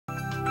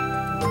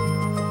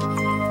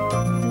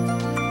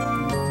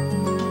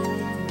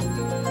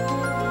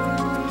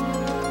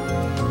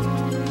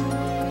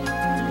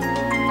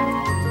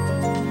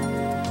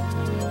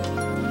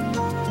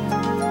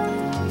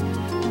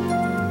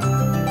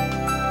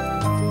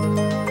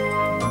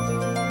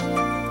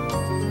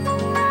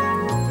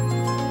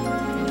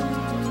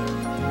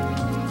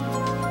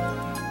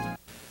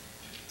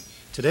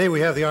Today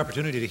we have the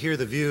opportunity to hear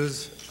the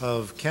views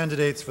of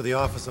candidates for the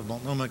office of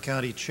Multnomah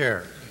County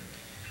Chair.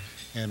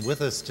 And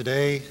with us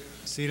today,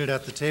 seated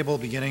at the table,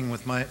 beginning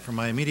with from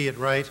my immediate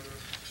right,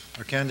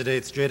 are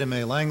candidates Jada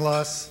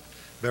Langloss,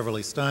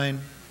 Beverly Stein,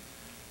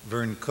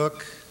 Vern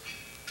Cook,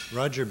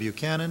 Roger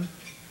Buchanan,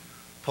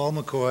 Paul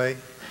McCoy,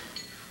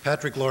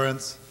 Patrick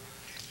Lawrence,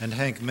 and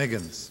Hank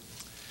Miggins.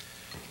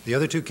 The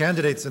other two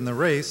candidates in the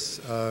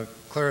race,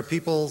 Clara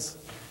Peoples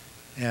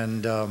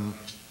and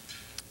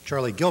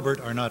Charlie Gilbert,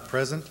 are not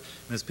present.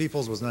 Ms.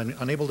 Peoples was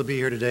unable to be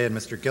here today, and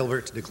Mr.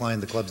 Gilbert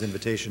declined the club's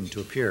invitation to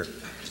appear.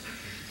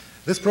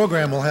 This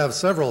program will have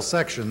several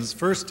sections.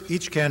 First,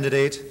 each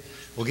candidate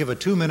will give a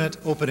 2-minute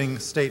opening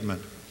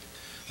statement.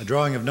 A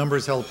drawing of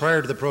numbers held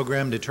prior to the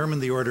program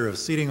determined the order of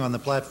seating on the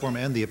platform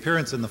and the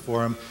appearance in the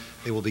forum.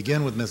 They will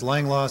begin with Ms.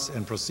 Langloss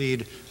and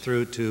proceed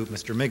through to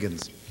Mr.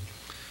 Miggins.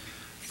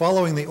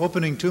 Following the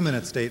opening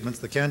 2-minute statements,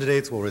 the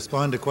candidates will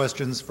respond to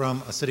questions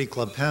from a City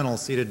Club panel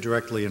seated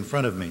directly in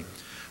front of me.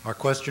 Our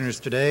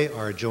questioners today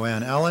are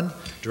Joanne Allen,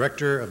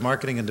 Director of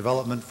Marketing and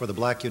Development for the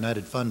Black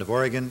United Fund of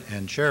Oregon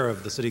and Chair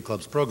of the City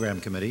Club's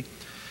Program Committee,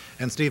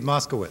 and Steve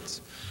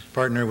Moskowitz,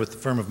 partner with the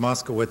firm of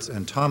Moskowitz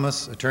and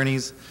Thomas,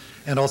 attorneys,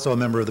 and also a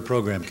member of the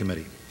Program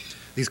Committee.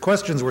 These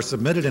questions were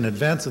submitted in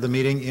advance of the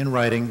meeting in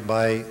writing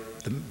by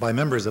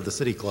members of the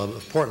City Club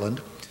of Portland,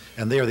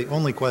 and they are the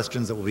only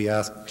questions that will be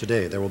asked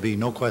today. There will be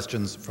no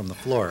questions from the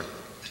floor.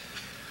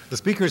 The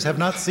speakers have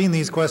not seen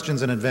these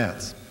questions in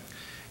advance.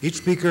 Each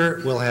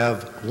speaker will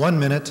have 1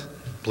 minute,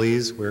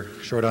 please, we're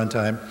short on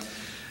time,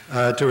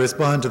 to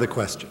respond to the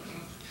question.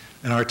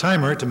 And our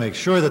timer, to make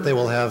sure that they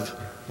will have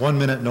 1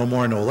 minute, no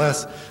more, no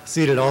less,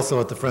 seated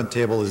also at the front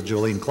table is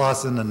Jolene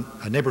Clausen,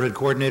 a neighborhood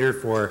coordinator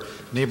for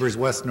Neighbors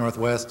West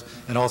Northwest,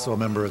 and also a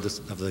member of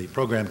the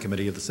Program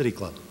Committee of the City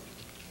Club.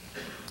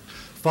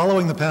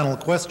 Following the panel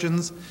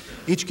questions,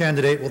 each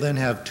candidate will then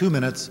have 2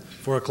 minutes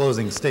for a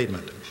closing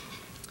statement.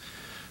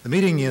 The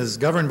meeting is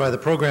governed by the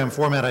program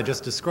format I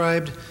just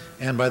described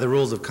and by the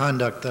rules of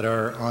conduct that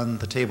are on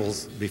the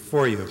tables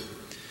before you.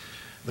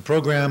 The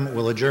program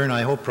will adjourn,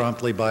 I hope,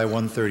 promptly by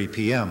 1:30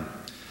 p.m.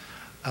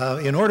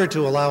 In order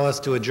to allow us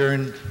to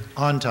adjourn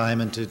on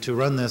time and to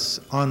run this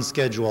on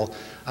schedule,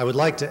 I would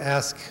like to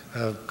ask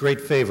a great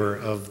favor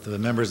of the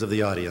members of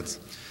the audience.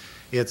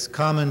 It's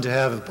common to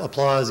have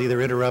applause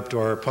either interrupt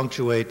or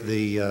punctuate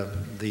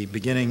the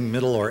beginning,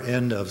 middle, or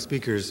end of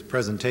speakers'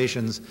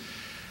 presentations.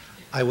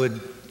 I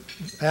would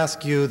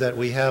ask you that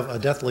we have a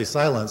deathly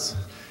silence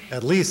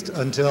at least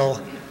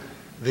until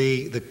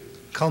the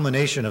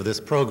culmination of this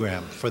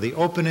program. For the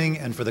opening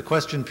and for the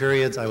question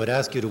periods, I would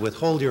ask you to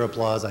withhold your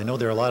applause. I know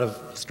there are a lot of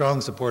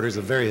strong supporters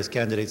of various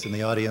candidates in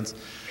the audience.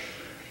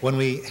 When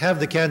we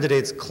have the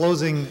candidates'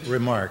 closing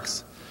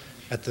remarks,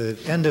 at the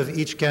end of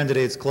each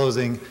candidate's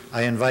closing,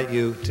 I invite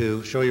you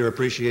to show your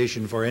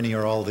appreciation for any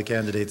or all of the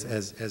candidates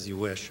as you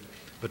wish.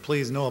 But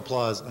please, no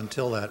applause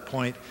until that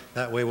point.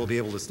 That way we'll be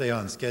able to stay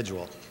on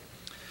schedule.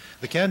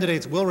 The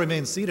candidates will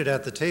remain seated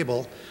at the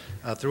table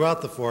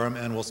throughout the forum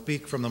and will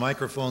speak from the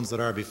microphones that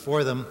are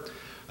before them.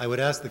 I would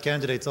ask the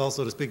candidates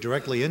also to speak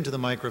directly into the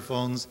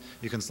microphones.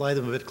 You can slide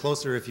them a bit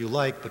closer if you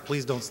like, but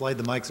please don't slide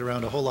the mics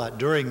around a whole lot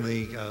during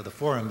the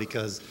forum,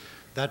 because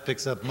that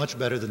picks up much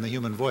better than the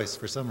human voice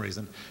for some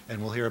reason,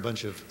 and we'll hear a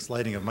bunch of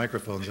sliding of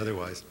microphones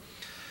otherwise.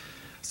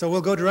 So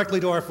we'll go directly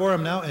to our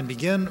forum now and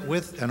begin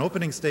with an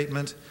opening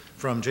statement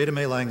from Jada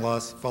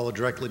Langloss, followed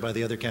directly by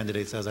the other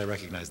candidates as I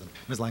recognize them.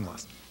 Ms.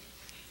 Langloss.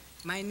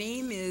 My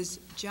name is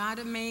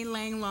Jada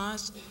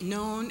Langloss,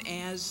 known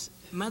as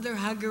Mother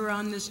Hugger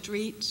on the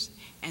streets,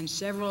 and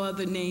several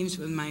other names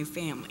with my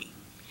family.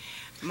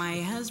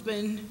 My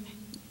husband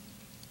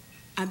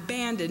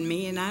abandoned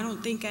me, and I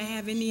don't think I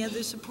have any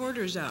other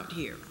supporters out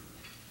here.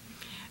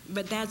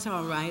 But that's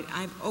all right.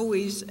 I've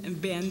always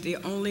been the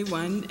only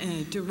one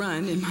to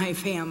run in my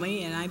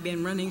family, and I've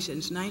been running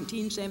since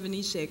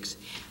 1976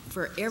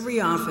 for every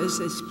office,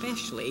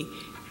 especially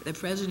the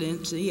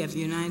presidency of the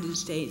United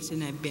States,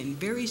 and I've been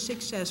very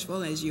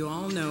successful, as you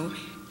all know,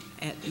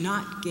 at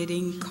not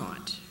getting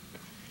caught.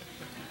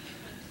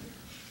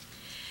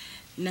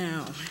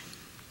 Now,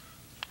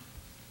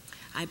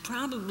 I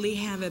probably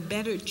have a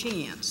better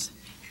chance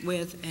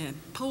with a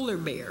polar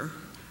bear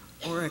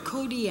or a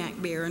Kodiak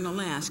bear in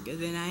Alaska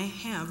than I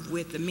have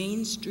with the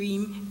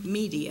mainstream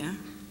media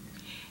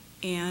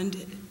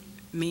and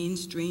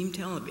mainstream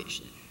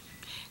television.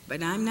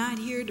 But I'm not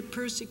here to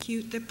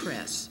persecute the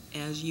press,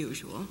 as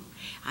usual.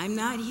 I'm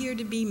not here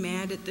to be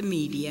mad at the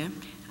media.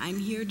 I'm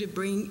here to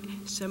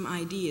bring some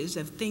ideas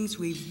of things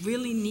we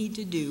really need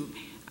to do,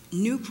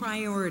 new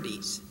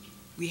priorities.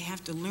 We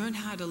have to learn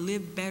how to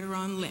live better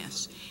on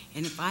less.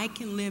 And if I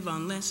can live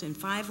on less than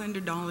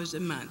 $500 a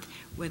month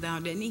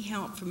without any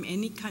help from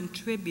any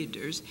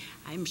contributors,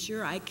 I'm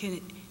sure I can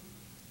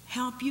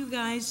help you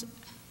guys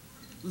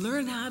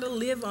learn how to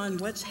live on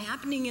what's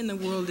happening in the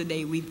world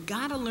today. We've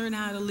got to learn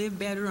how to live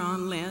better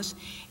on less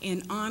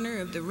in honor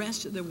of the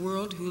rest of the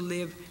world who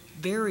live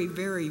very,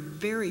 very,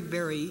 very,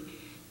 very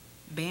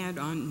bad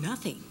on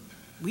nothing.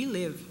 We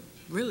live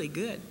really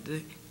good.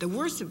 The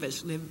worst of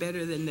us live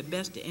better than the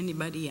best of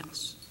anybody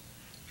else.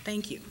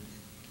 Thank you.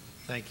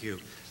 Thank you.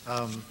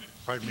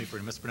 Pardon me for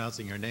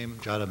mispronouncing your name,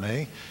 Jada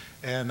May.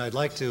 And I'd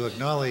like to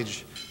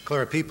acknowledge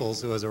Clara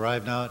Peoples, who has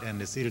arrived now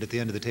and is seated at the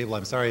end of the table.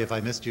 I'm sorry if I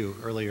missed you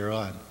earlier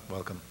on.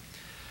 Welcome.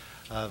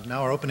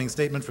 Now our opening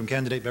statement from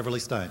candidate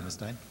Beverly Stein. Ms.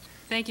 Stein.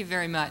 Thank you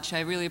very much.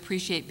 I really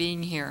appreciate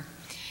being here.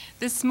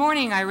 This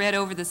morning I read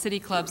over the City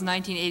Club's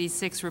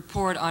 1986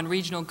 report on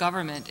regional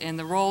government and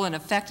the role and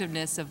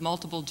effectiveness of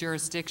multiple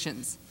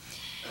jurisdictions.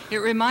 It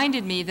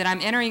reminded me that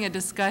I'm entering a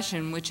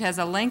discussion which has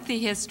a lengthy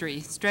history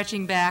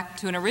stretching back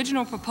to an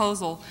original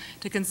proposal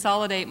to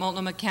consolidate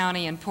Multnomah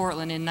County and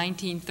Portland in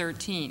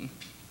 1913.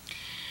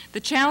 The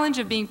challenge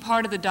of being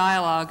part of the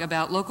dialogue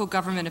about local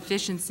government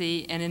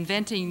efficiency and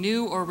inventing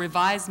new or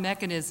revised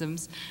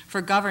mechanisms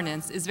for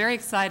governance is very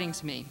exciting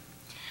to me.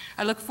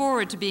 I look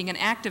forward to being an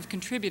active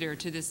contributor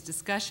to this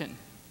discussion.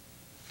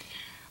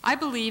 I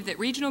believe that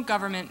regional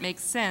government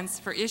makes sense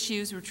for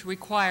issues which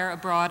require a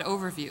broad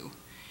overview,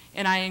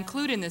 and I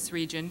include in this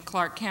region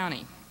Clark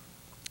County,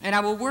 and I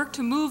will work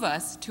to move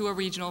us to a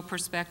regional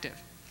perspective.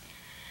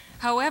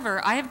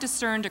 However, I have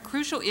discerned a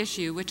crucial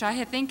issue which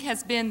I think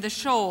has been the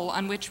shoal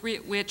on which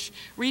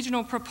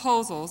regional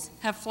proposals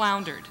have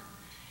floundered,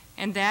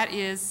 and that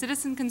is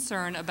citizen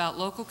concern about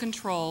local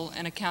control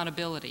and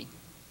accountability.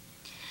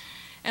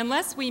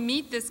 Unless we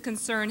meet this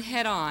concern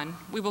head-on,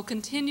 we will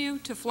continue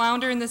to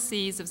flounder in the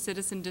seas of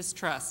citizen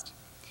distrust.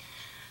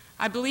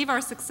 I believe our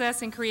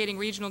success in creating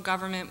regional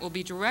government will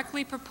be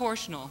directly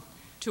proportional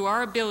to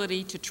our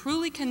ability to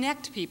truly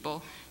connect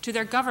people to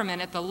their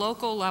government at the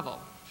local level.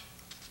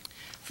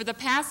 For the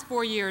past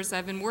 4 years,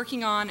 I've been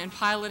working on and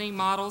piloting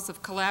models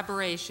of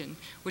collaboration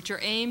which are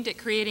aimed at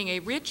creating a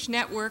rich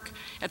network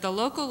at the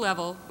local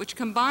level which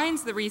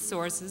combines the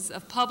resources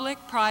of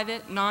public,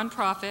 private,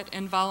 nonprofit,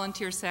 and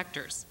volunteer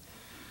sectors.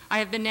 I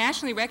have been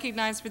nationally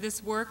recognized for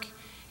this work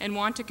and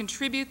want to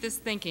contribute this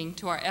thinking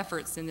to our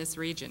efforts in this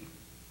region.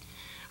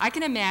 I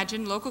can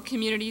imagine local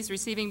communities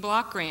receiving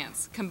block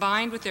grants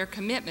combined with their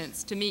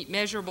commitments to meet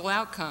measurable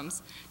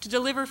outcomes to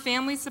deliver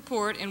family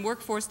support and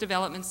workforce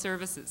development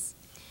services.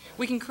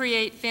 We can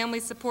create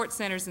family support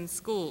centers in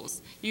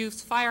schools,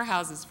 use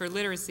firehouses for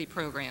literacy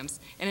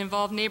programs, and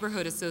involve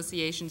neighborhood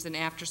associations in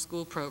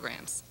after-school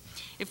programs.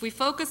 If we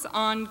focus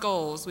on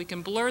goals, we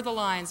can blur the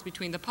lines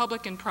between the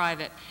public and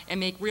private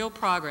and make real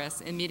progress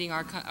in meeting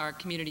our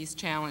community's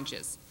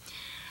challenges.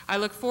 I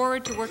look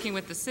forward to working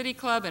with the City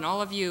Club and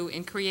all of you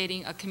in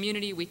creating a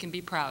community we can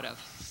be proud of.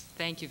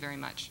 Thank you very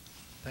much.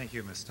 Thank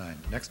you, Ms. Stein.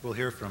 Next we'll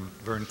hear from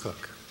Vern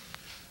Cook.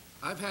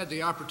 I've had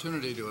the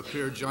opportunity to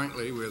appear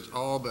jointly with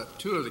all but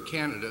 2 of the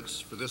candidates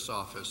for this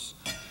office,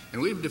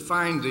 and we've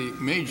defined the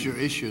major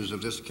issues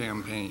of this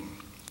campaign.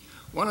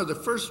 One of the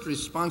first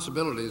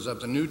responsibilities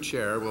of the new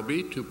chair will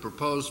be to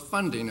propose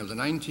funding of the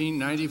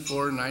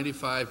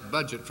 1994-95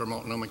 budget for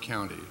Multnomah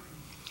County.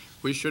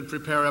 We should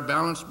prepare a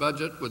balanced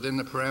budget within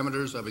the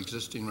parameters of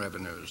existing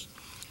revenues.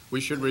 We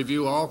should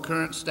review all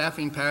current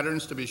staffing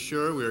patterns to be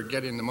sure we are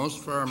getting the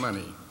most for our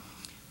money.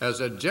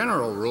 As a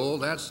general rule,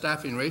 that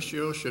staffing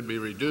ratio should be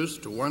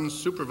reduced to 1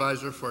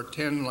 supervisor for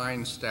 10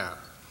 line staff.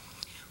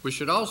 We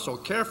should also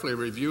carefully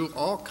review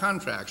all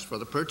contracts for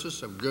the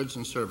purchase of goods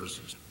and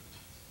services.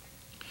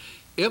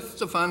 If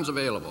the funds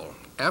available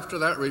after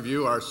that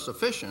review are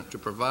sufficient to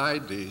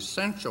provide the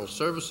essential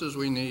services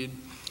we need,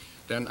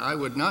 then I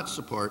would not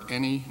support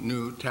any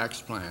new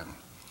tax plan.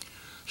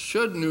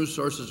 Should new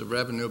sources of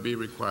revenue be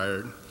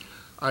required,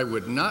 I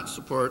would not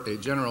support a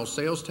general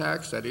sales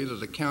tax at either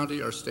the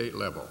county or state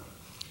level.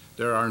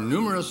 There are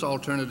numerous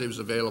alternatives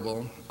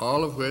available,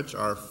 all of which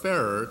are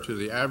fairer to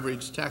the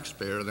average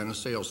taxpayer than a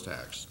sales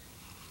tax.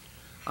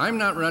 I'm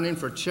not running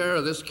for chair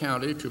of this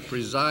county to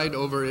preside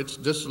over its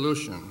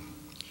dissolution.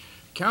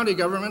 County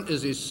government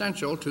is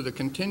essential to the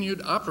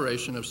continued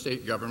operation of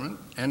state government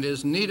and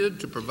is needed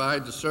to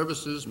provide the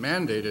services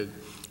mandated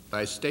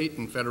by state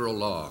and federal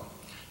law.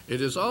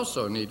 It is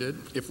also needed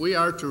if we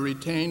are to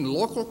retain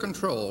local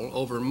control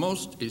over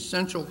most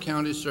essential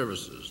county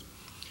services.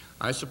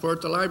 I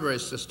support the library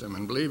system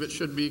and believe it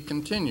should be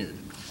continued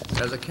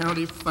as a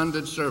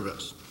county-funded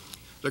service.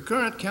 The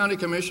current county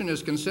commission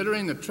is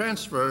considering the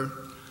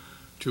transfer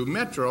to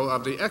Metro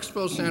of the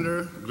Expo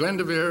Center,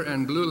 Glendevere,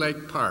 and Blue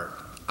Lake Park.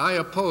 I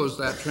oppose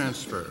that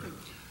transfer.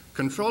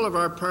 Control of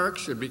our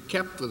parks should be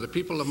kept with the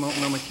people of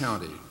Multnomah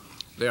County.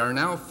 They are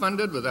now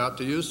funded without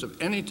the use of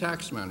any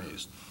tax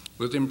monies.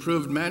 With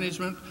improved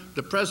management,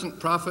 the present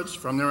profits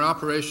from their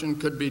operation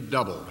could be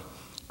doubled.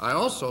 I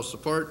also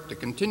support the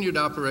continued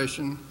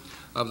operation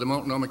of the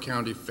Multnomah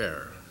County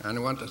Fair, and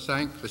I want to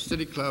thank the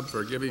City Club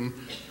for giving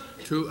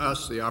to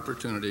us the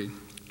opportunity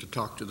to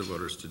talk to the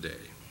voters today.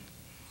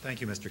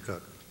 Thank you, Mr.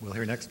 Cook. We'll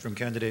hear next from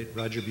candidate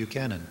Roger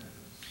Buchanan.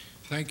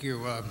 Thank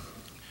you.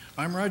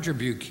 I'm Roger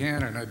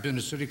Buchanan. I've been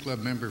a City Club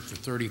member for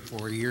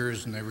 34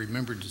 years, and I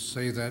remembered to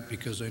say that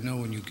because I know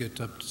when you get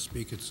up to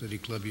speak at City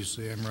Club, you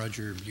say, I'm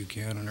Roger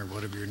Buchanan, or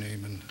whatever your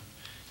name, and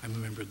I'm a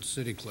member of the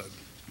City Club.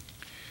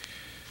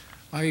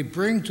 I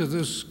bring to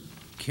this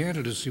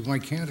my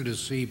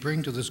candidacy,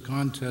 bring to this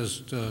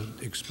contest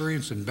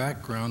experience and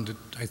background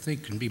that I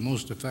think can be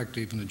most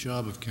effective in the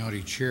job of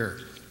county chair.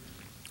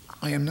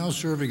 I am now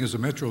serving as a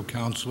Metro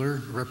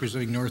Councilor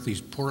representing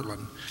Northeast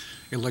Portland,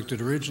 elected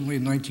originally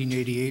in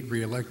 1988,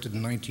 re-elected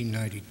in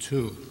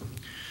 1992.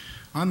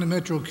 On the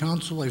Metro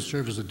Council, I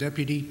serve as a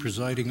Deputy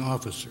Presiding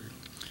Officer.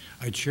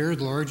 I chair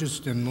the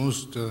largest and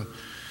most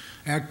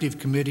active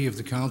committee of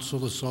the Council,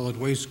 the Solid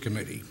Waste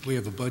Committee. We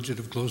have a budget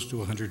of close to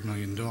 $100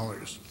 million.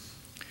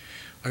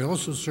 I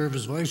also serve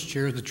as Vice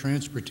Chair of the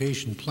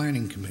Transportation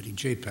Planning Committee,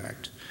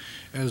 JPACT.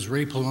 As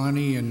Ray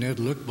Polani and Ned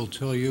Look will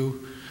tell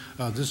you,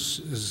 this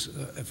is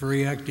a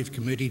very active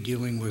committee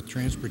dealing with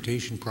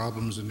transportation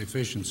problems and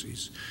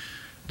efficiencies.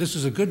 This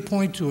is a good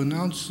point to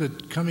announce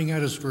that coming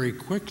at us very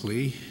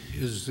quickly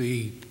is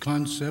the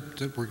concept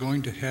that we're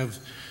going to have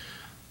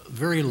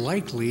very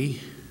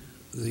likely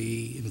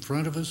in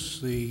front of us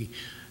the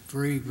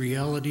very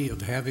reality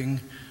of having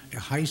a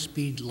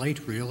high-speed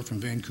light rail from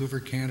Vancouver,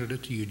 Canada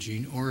to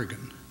Eugene,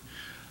 Oregon.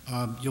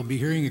 You'll be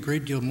hearing a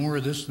great deal more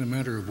of this in a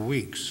matter of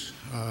weeks.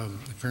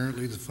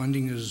 Apparently the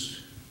funding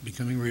is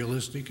becoming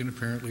realistic, and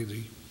apparently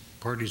the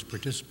parties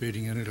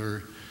participating in it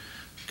are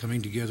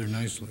coming together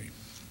nicely.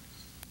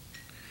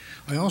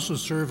 I also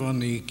serve on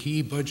the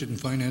key Budget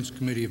and Finance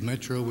Committee of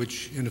Metro,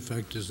 which in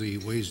effect is the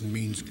Ways and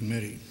Means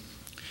Committee.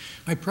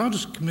 My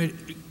proudest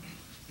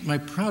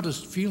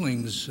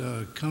feelings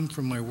come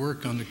from my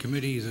work on the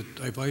committee that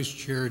I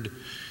vice-chaired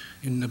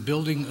in the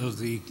building of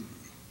the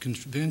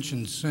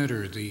Convention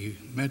Center, the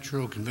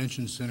Metro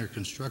Convention Center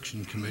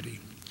Construction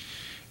Committee.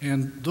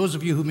 And those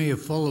of you who may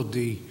have followed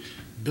the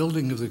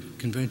building of the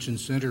Convention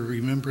Center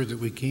remember that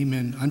we came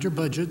in under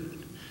budget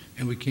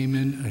and we came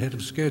in ahead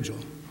of schedule.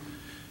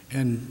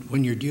 And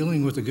when you're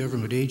dealing with a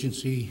government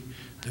agency,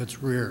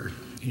 that's rare.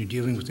 And you're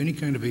dealing with any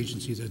kind of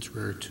agency, that's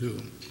rare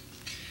too.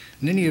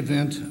 In any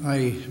event,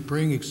 I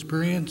bring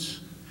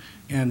experience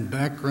and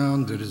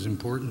background that is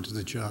important to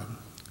the job.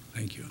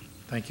 Thank you.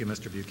 Thank you,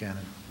 Mr.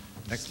 Buchanan.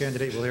 Next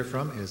candidate we'll hear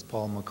from is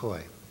Paul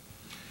McCoy.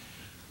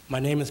 My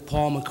name is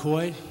Paul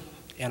McCoy,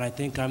 and I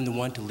think I'm the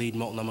one to lead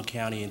Multnomah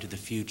County into the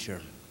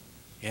future.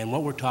 And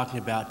what we're talking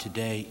about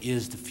today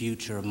is the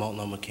future of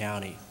Multnomah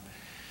County.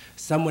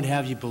 Some would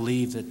have you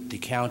believe that the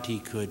county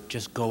could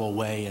just go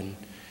away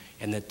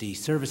and that the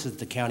services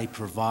the county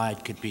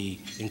provide could be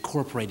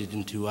incorporated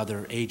into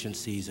other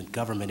agencies and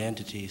government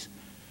entities.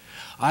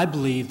 I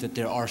believe that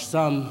there are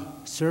some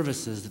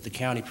services that the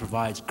county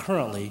provides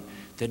currently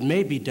that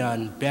may be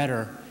done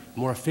better,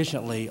 more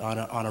efficiently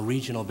on a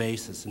regional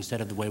basis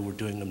instead of the way we're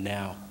doing them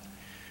now.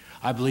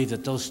 I believe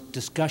that those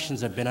discussions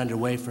have been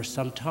underway for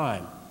some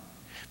time,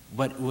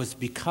 but it was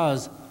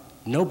because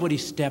nobody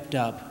stepped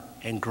up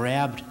and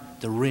grabbed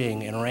the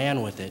ring and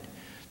ran with it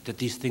that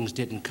these things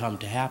didn't come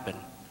to happen.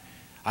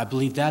 I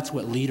believe that's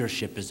what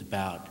leadership is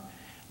about.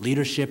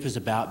 Leadership is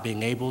about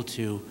being able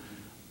to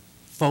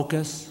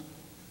focus,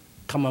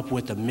 come up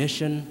with a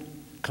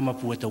mission, come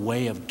up with a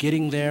way of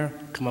getting there,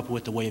 come up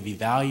with a way of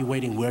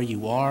evaluating where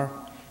you are,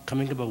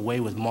 coming up with a way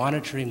with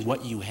monitoring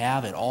what you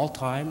have at all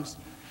times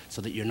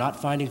so that you're not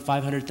finding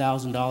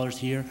 $500,000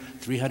 here,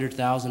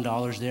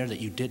 $300,000 there that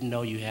you didn't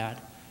know you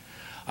had.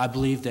 I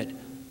believe that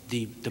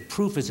the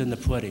proof is in the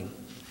pudding.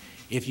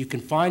 If you can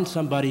find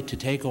somebody to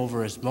take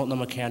over as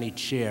Multnomah County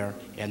Chair,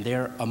 and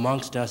they're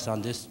amongst us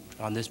on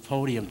this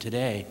podium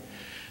today,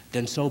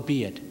 then so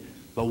be it.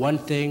 But one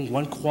thing,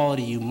 one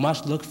quality you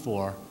must look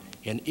for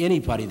in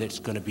anybody that's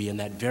going to be in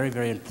that very,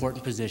 very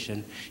important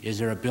position is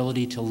their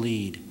ability to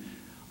lead.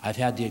 I've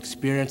had the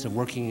experience of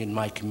working in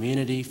my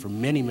community for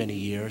many, many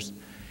years,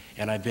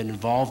 and I've been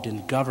involved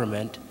in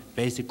government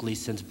basically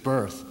since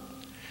birth.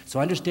 So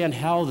I understand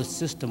how the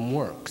system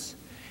works,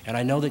 and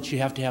I know that you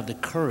have to have the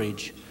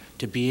courage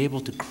to be able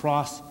to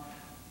cross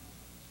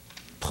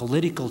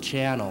political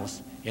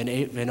channels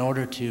in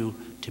order to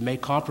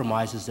make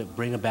compromises that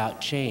bring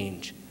about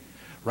change.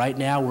 Right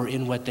now, we're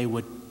in what they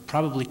would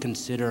probably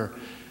consider,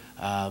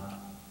 what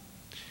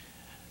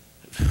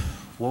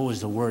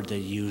was the word they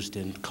used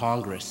in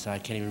Congress? I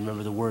can't even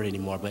remember the word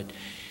anymore, but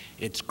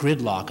it's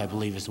gridlock, I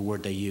believe is the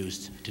word they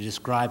used to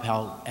describe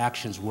how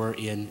actions were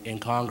in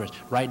Congress.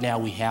 Right now,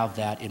 we have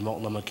that in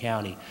Multnomah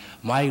County.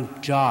 My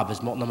job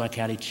as Multnomah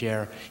County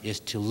Chair is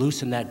to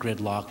loosen that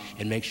gridlock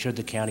and make sure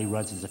the county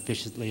runs as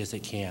efficiently as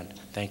it can.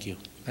 Thank you.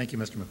 Thank you,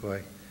 Mr.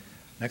 McCoy.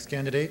 Next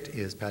candidate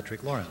is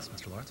Patrick Lawrence.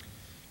 Mr. Lawrence.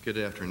 Good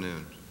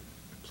afternoon.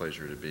 A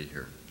pleasure to be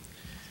here.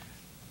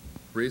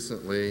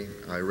 Recently,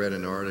 I read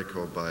an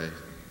article by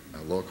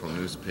a local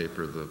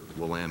newspaper, the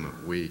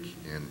Willamette Week,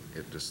 and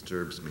it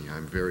disturbs me.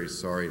 I'm very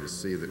sorry to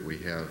see that we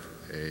have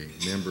a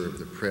member of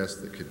the press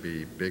that could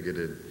be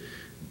bigoted,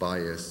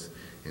 biased,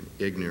 and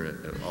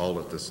ignorant all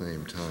at the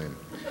same time.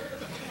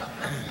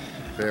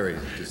 Very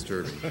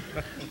disturbing.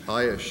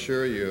 I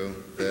assure you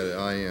that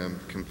I am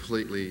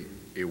completely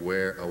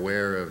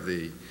aware of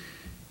the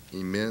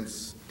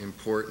immense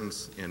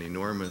importance and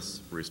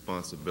enormous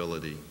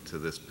responsibility to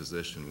this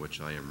position which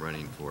I am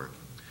running for.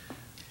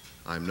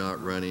 I'm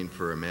not running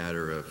for a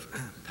matter of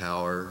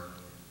power,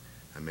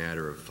 a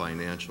matter of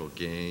financial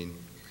gain.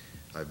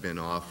 I've been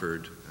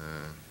offered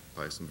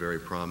by some very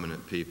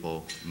prominent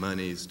people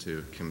monies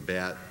to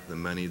combat the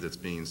money that's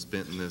being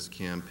spent in this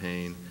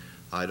campaign.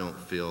 I don't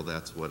feel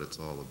that's what it's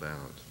all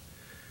about.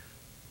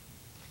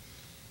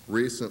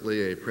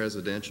 Recently, a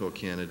presidential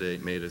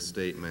candidate made a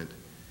statement,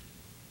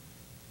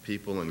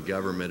 people in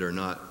government are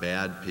not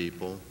bad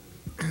people,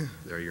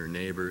 they're your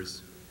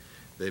neighbors.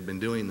 They've been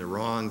doing the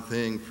wrong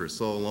thing for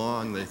so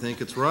long, they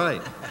think it's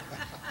right.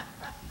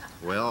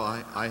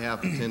 Well, I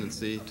have a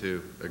tendency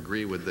to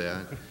agree with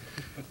that.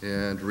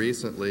 And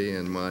recently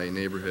in my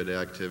neighborhood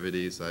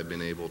activities, I've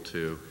been able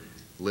to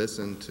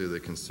listen to the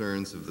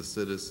concerns of the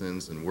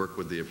citizens and work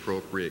with the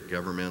appropriate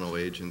governmental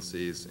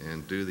agencies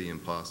and do the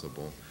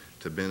impossible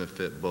to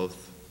benefit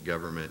both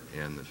government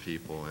and the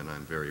people, and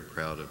I'm very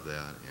proud of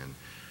that. And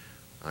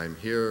I'm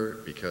here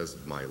because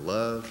of my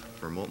love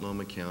for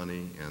Multnomah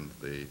County and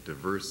the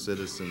diverse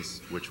citizens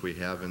which we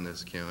have in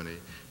this county,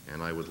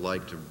 and I would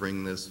like to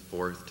bring this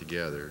forth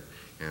together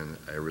in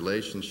a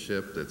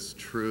relationship that's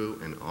true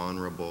and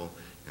honorable,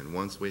 and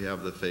once we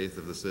have the faith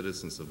of the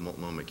citizens of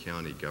Multnomah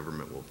County,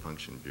 government will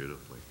function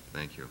beautifully.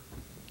 Thank you.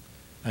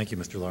 Thank you,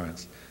 Mr.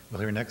 Lawrence.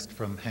 We'll hear next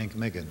from Hank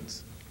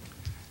Miggins.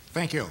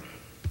 Thank you.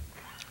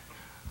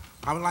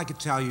 I would like to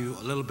tell you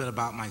a little bit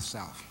about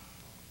myself.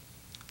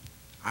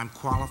 I'm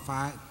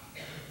qualified,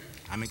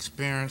 I'm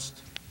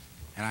experienced,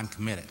 and I'm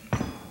committed.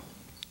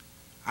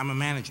 I'm a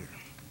manager,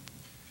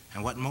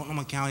 and what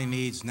Multnomah County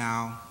needs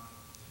now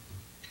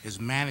is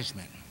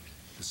management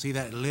to see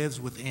that it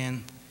lives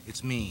within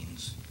its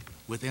means,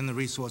 within the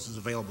resources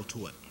available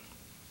to it.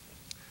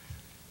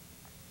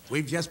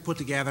 We've just put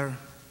together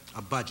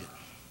a budget,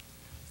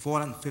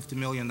 $450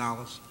 million,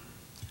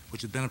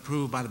 which has been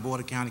approved by the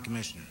Board of County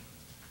Commissioners.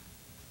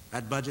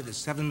 That budget is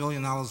 $7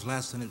 million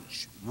less than it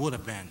would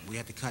have been. We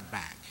had to cut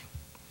back.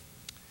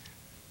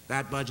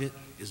 That budget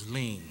is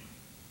lean,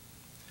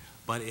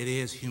 but it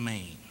is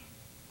humane.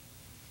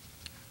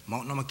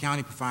 Multnomah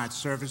County provides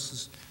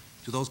services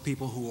to those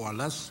people who are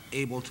less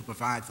able to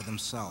provide for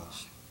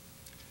themselves: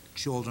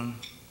 children,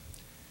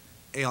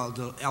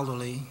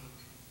 elderly,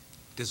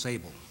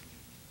 disabled.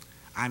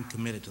 I'm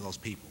committed to those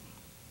people.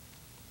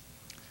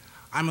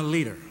 I'm a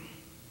leader.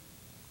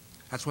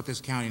 That's what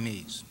this county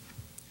needs.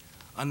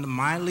 Under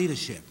my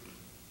leadership,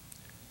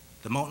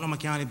 the Multnomah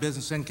County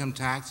business income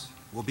tax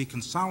will be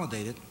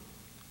consolidated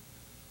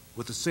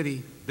with the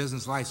city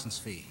business license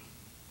fee.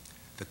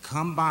 The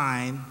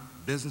combined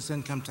business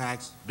income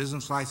tax,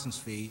 business license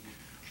fee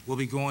will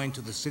be going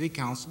to the City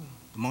Council,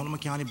 the Multnomah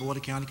County Board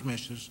of County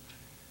Commissioners,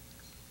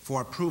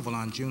 for approval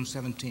on June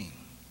 17.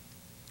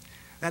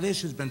 That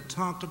issue has been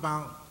talked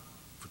about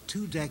for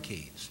 2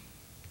 decades.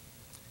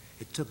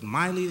 It took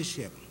my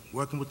leadership,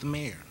 working with the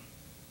mayor,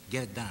 to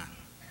get it done.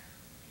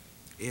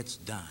 It's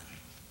done.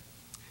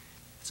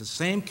 It's the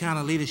same kind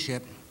of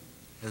leadership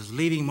as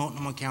leading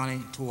Multnomah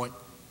County toward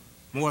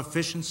more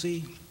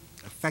efficiency,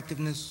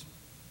 effectiveness,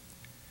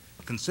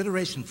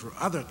 consideration for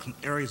other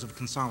areas of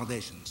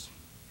consolidations,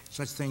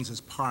 such things as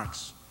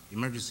parks,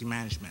 emergency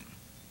management.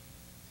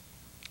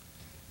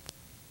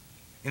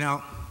 You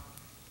know,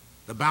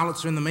 the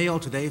ballots are in the mail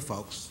today,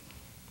 folks.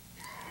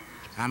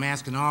 I'm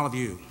asking all of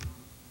you,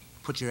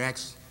 put your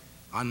X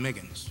on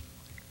Miggins,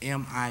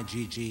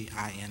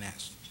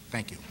 M-I-G-G-I-N-S.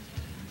 Thank you.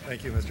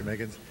 Thank you, Mr.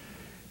 Miggins.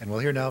 And we'll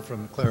hear now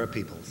from Clara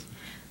Peoples.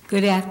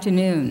 Good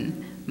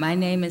afternoon. My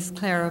name is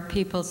Clara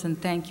Peoples, and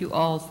thank you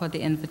all for the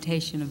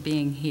invitation of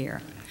being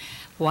here.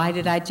 Why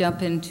did I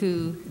jump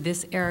into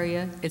this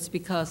area? It's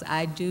because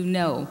I do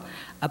know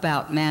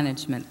about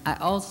management. I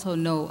also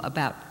know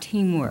about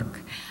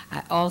teamwork.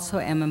 I also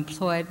am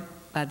employed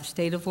by the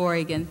State of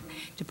Oregon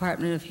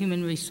Department of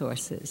Human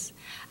Resources.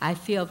 I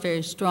feel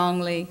very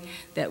strongly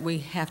that we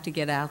have to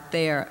get out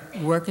there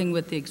working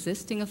with the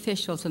existing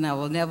officials, and I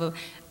will never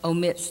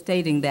omit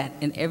stating that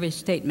in every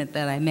statement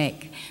that I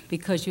make,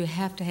 because you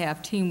have to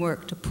have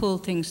teamwork to pull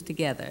things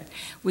together.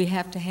 We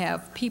have to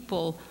have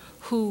people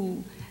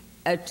who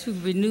to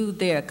renew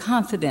their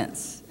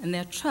confidence and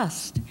their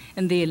trust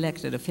in the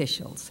elected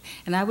officials.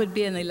 And I would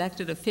be an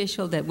elected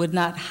official that would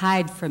not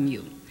hide from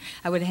you.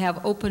 I would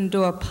have open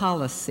door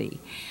policy.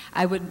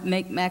 I would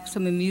make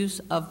maximum use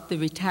of the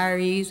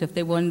retirees if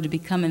they wanted to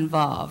become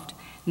involved.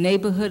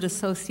 Neighborhood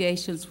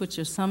associations, which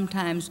are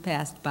sometimes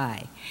passed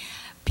by.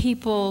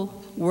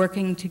 People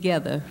working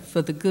together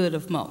for the good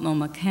of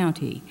Multnomah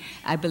County.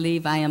 I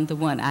believe I am the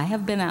one. I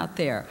have been out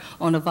there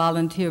on a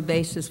volunteer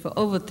basis for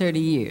over 30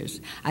 years.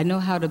 I know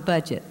how to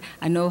budget.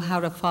 I know how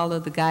to follow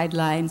the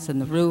guidelines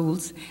and the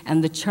rules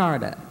and the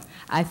charter.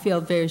 I feel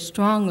very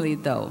strongly,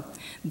 though,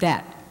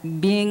 that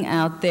being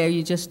out there,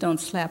 you just don't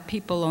slap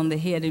people on the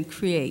head and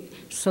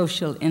create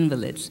social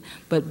invalids,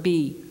 but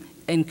be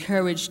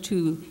encouraged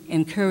to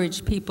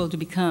encourage people to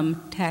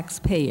become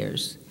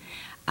taxpayers.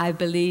 I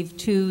believe,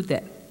 too,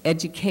 that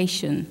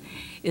education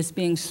is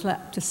being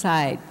slapped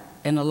aside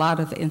in a lot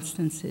of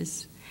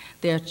instances.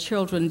 There are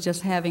children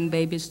just having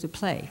babies to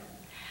play.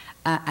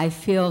 I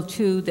feel,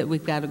 too, that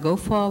we've got to go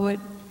forward,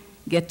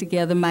 get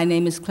together. My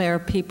name is Clara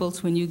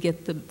Peoples. When you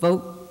get the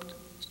vote,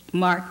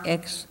 mark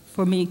X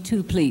for me,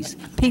 too, please.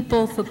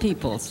 People for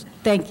peoples.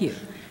 Thank you.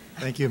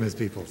 Thank you, Ms.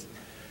 Peoples.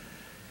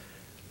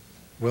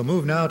 We'll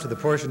move now to the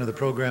portion of the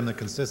program that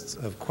consists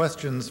of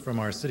questions from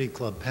our City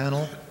Club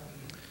panel.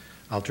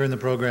 I'll turn the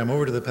program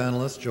over to the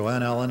panelists,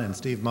 Joanne Allen and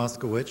Steve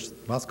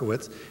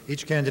Moskowitz.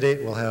 Each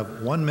candidate will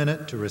have 1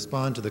 minute to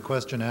respond to the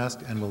question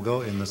asked, and will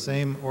go in the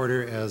same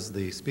order as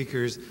the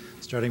speakers,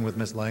 starting with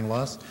Ms.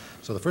 Langloss.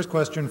 So the first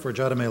question for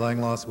Jada May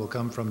Langloss will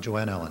come from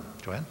Joanne Allen.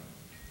 Joanne?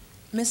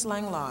 Ms.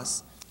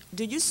 Langloss,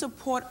 do you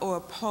support or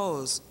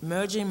oppose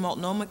merging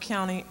Multnomah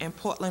County and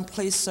Portland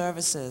Police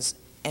Services,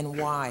 and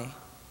why?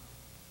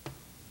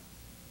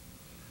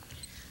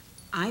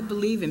 I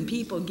believe in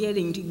people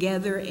getting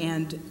together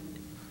and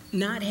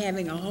not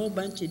having a whole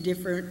bunch of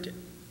different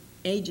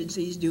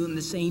agencies doing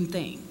the same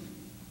thing.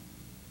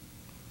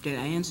 Did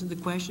I answer the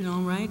question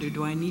all right, or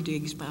do I need to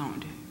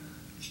expound?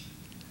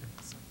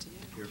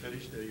 You're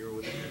finished? You're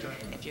within your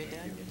time? If you're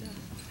done, you're done.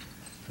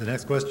 The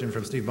next question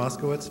from Steve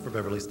Moskowitz for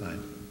Beverly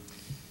Stein.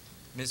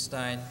 Ms.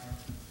 Stein,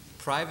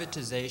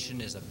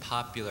 privatization is a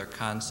popular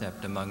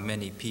concept among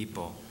many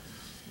people.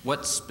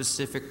 What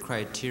specific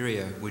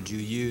criteria would you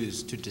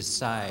use to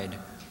decide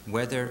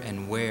whether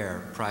and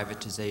where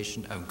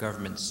privatization of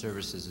government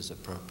services is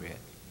appropriate?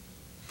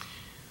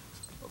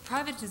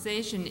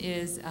 Privatization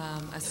is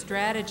a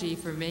strategy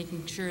for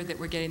making sure that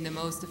we're getting the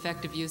most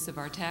effective use of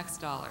our tax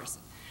dollars.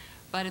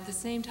 But at the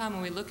same time,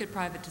 when we look at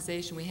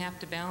privatization, we have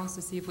to balance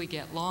to see if we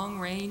get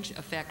long-range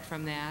effect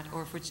from that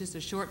or if it's just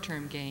a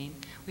short-term gain.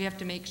 We have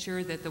to make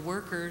sure that the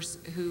workers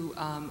who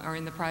are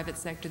in the private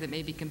sector that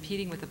may be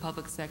competing with the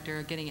public sector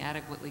are getting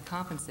adequately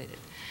compensated.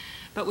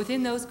 But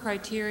within those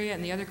criteria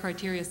and the other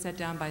criteria set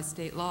down by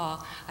state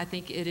law, I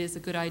think it is a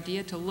good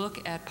idea to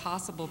look at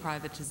possible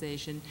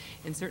privatization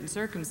in certain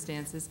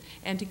circumstances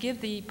and to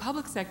give the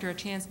public sector a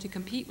chance to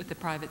compete with the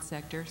private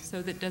sector,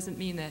 so that doesn't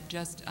mean that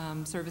just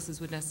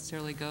services would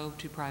necessarily go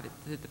to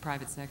the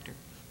private sector.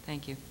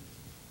 Thank you.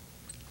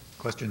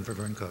 Question for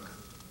Vern Cook.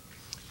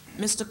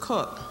 Mr.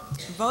 Cook,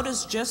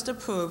 voters just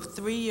approved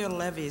 3-year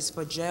levies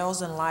for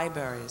jails and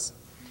libraries.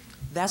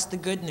 That's the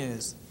good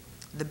news.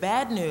 The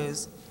bad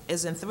news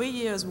is in 3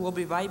 years we'll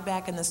be right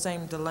back in the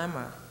same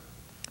dilemma.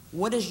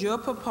 What is your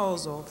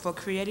proposal for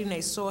creating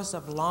a source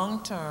of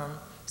long-term,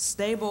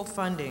 stable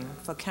funding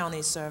for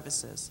county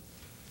services?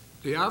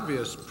 The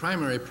obvious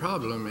primary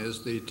problem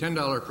is the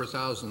 $10 per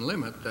thousand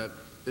limit that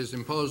is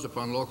imposed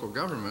upon local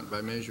government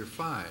by Measure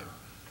 5.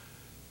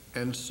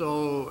 And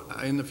so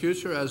in the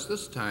future, as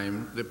this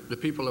time, the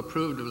people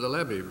approved of the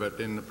levy,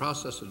 but in the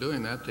process of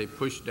doing that, they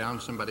pushed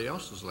down somebody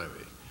else's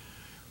levy.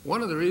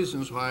 One of the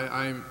reasons why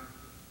I'm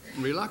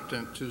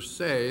reluctant to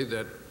say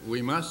that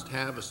we must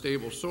have a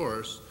stable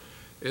source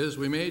is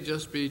we may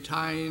just be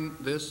tying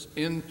this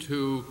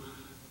into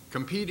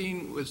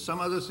competing with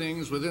some other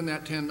things within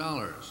that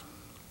 $10.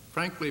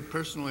 Frankly,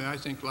 personally, I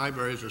think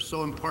libraries are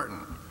so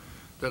important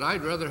that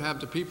I'd rather have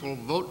the people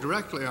vote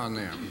directly on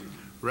them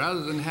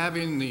rather than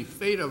having the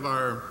fate of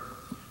our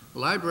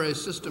library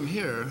system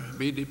here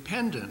be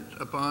dependent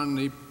upon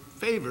the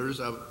favors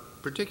of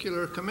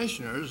particular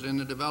commissioners in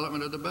the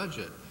development of the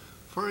budget.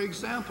 For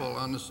example,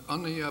 on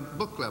the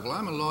book level,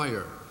 I'm a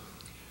lawyer.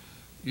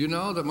 You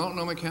know that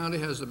Multnomah County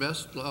has the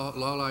best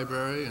law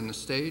library in the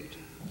state.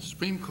 The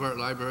Supreme Court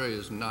library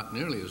is not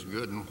nearly as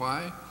good. And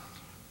why?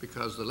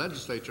 Because the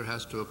legislature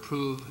has to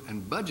approve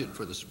and budget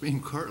for the Supreme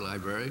Court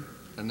library,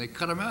 and they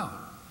cut them out.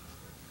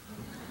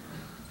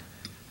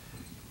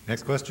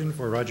 Next question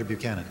for Roger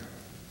Buchanan.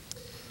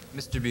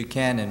 Mr.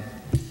 Buchanan,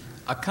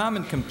 a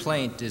common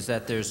complaint is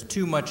that there's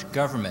too much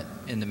government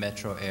in the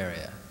metro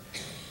area.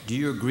 Do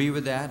you agree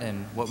with that,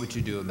 and what would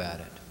you do about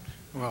it?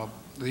 Well,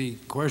 the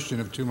question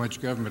of too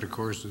much government, of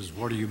course, is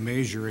what are you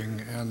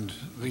measuring? And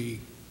the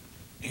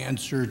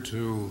answer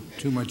to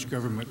too much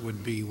government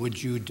would be,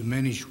 would you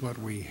diminish what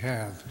we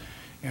have?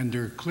 And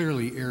there are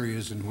clearly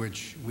areas in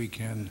which we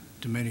can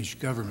diminish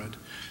government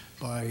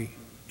by,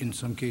 in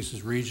some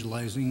cases,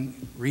 regionalizing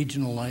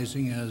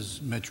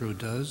as Metro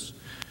does.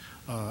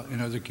 In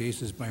other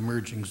cases, by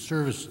merging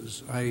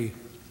services. I,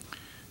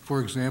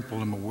 for example,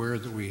 am aware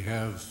that we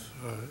have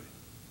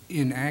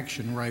in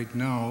action right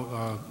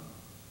now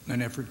an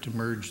effort to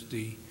merge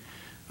the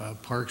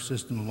park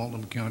system of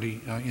Multnomah County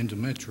into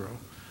Metro.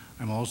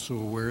 I'm also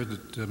aware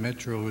that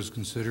Metro is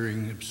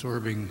considering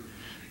absorbing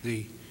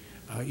the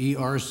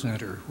ER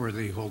Center, where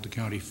they hold the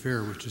county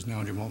fair, which is now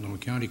under Multnomah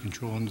County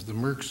control, into the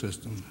MERC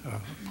system,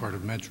 part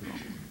of Metro.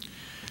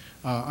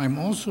 I'm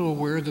also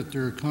aware that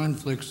there are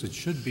conflicts that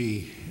should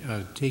be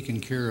taken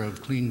care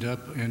of, cleaned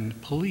up, in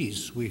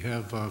police. We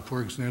have,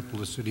 for example,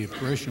 the City of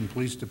Gresham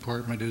Police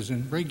Department is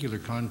in regular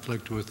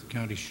conflict with the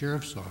County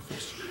Sheriff's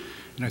Office.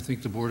 And I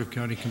think the Board of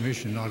County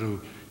Commission ought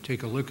to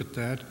take a look at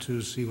that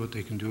to see what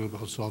they can do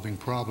about solving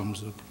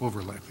problems of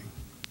overlapping.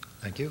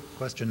 Thank you.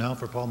 Question now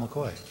for Paul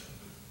McCoy.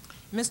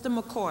 Mr.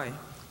 McCoy,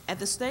 at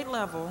the state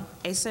level,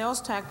 a sales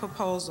tax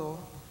proposal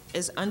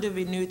is under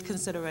renewed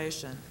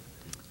consideration.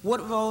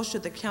 What role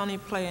should the county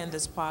play in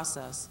this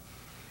process?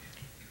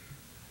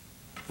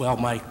 Well,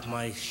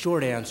 my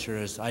short answer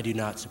is I do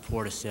not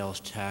support a sales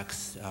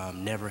tax,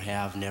 never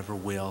have, never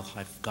will.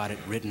 I've got it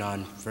written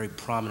on very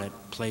prominent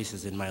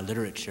places in my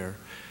literature.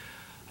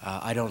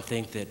 I don't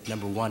think that,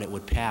 number one, it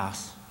would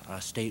pass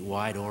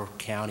statewide or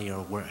county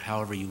or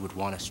however you would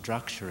want to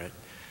structure it.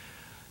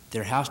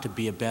 there has to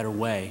be a better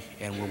way,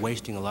 and we're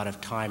wasting a lot of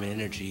time and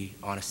energy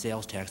on a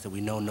sales tax that we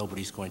know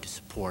nobody's going to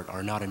support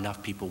or not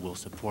enough people will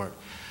support.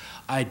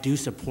 I do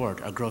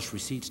support a gross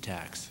receipts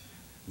tax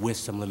with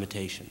some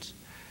limitations.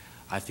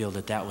 I feel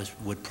that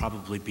would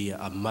probably be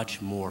a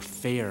much more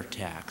fair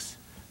tax,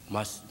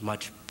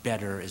 much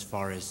better as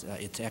far as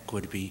its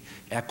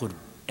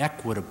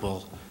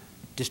equitable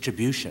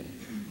distribution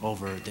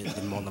over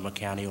the Multnomah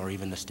County or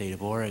even the state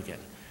of Oregon.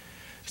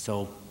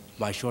 So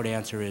my short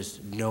answer is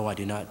no, I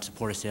do not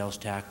support a sales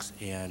tax,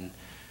 and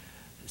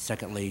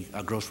secondly,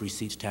 a gross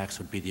receipts tax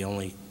would be the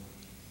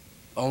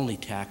only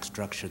tax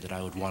structure that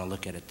I would want to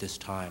look at this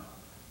time.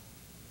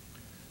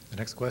 The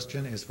next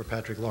question is for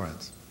Patrick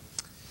Lawrence.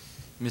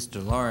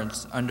 Mr.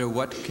 Lawrence, under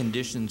what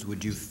conditions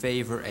would you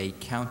favor a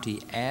county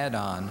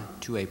add-on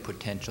to a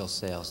potential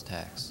sales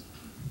tax?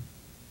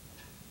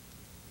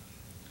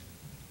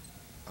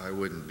 I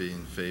wouldn't be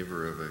in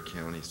favor of a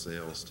county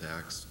sales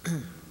tax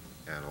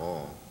at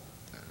all.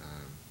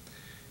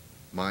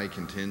 My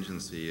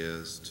contingency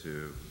is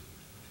to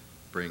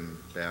bring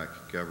back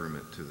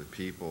government to the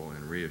people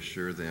and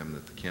reassure them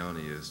that the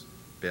county is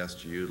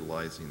best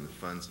utilizing the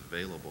funds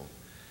available.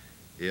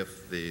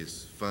 If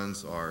these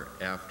funds are,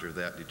 after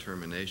that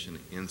determination,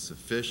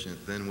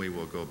 insufficient, then we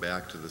will go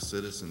back to the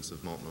citizens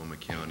of Multnomah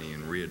County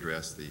and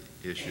readdress the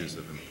issues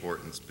of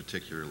importance,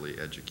 particularly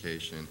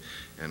education.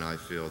 And I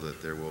feel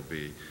that there will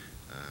be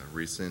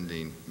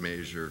rescinding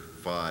Measure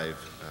 5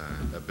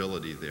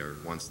 ability there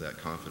once that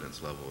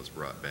confidence level is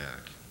brought back.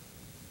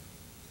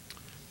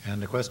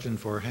 And a question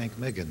for Hank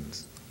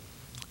Miggins.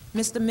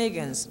 Mr.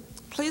 Miggins,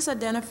 please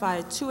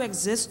identify 2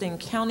 existing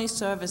county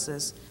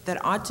services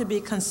that ought to be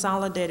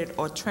consolidated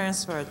or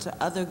transferred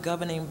to other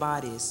governing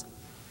bodies.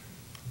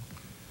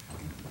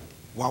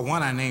 Well,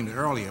 one I named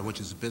earlier, which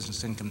is the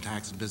business income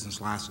tax and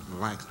business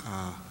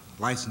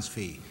license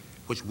fee,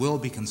 which will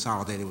be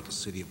consolidated with the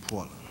city of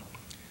Portland.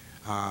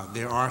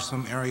 There are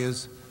some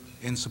areas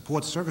in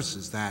support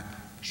services that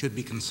should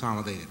be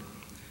consolidated.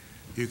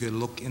 You could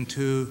look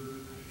into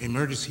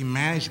emergency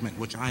management,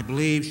 which I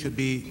believe should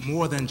be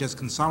more than just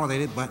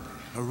consolidated, but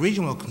a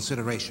regional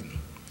consideration.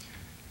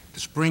 The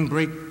spring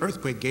break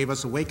earthquake gave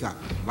us a wake-up.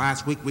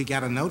 Last week we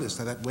got a notice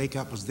that that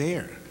wake-up was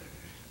there.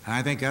 And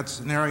I think that's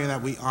an area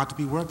that we ought to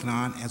be working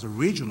on as a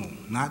regional,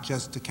 not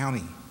just a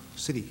county,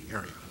 city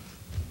area.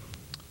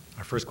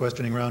 Our first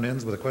questioning round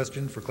ends with a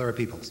question for Clara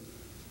Peoples.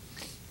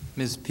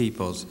 Ms.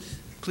 Peoples,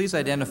 please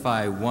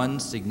identify one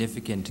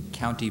significant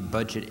county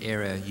budget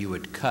area you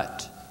would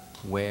cut,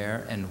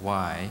 where and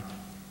why,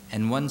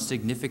 and one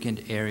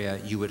significant area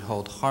you would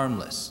hold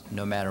harmless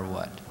no matter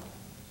what.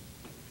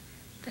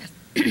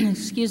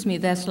 Excuse me,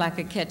 that's like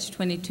a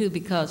catch-22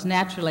 because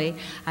naturally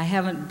I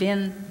haven't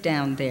been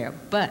down there.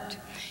 But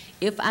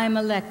if I'm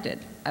elected,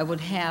 I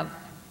would have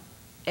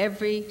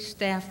every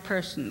staff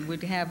person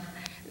would have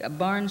a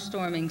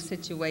barnstorming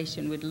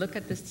situation, would look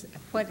at this,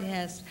 what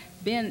has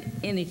been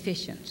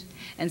inefficient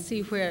and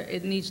see where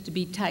it needs to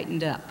be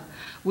tightened up.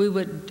 We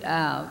would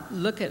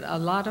look at a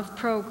lot of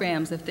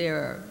programs if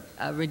they're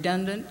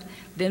redundant,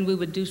 then we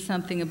would do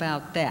something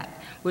about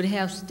that. We'd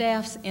have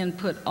staff's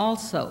input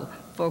also,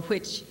 for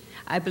which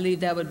I believe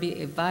that would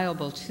be a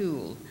viable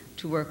tool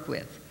to work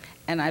with.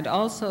 And I'd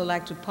also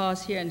like to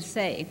pause here and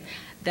say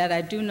that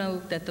I do know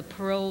that the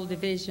parole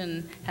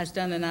division has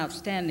done an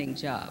outstanding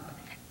job.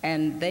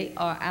 And they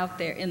are out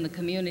there in the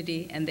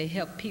community and they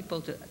help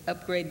people to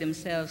upgrade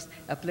themselves,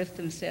 uplift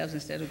themselves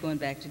instead of going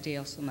back to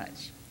jail so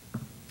much.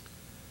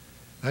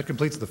 That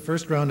completes the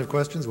first round of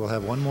questions. We'll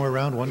have one more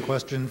round, one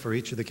question for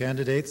each of the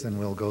candidates, and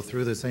we'll go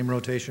through the same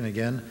rotation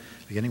again,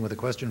 beginning with a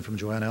question from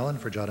Joanne Allen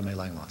for Jada May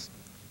Langloss.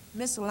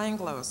 Ms.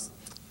 Langloss,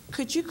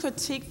 could you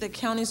critique the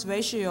county's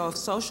ratio of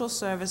social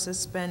services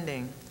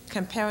spending,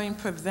 comparing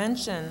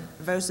prevention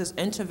versus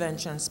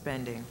intervention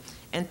spending,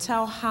 and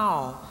tell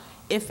how,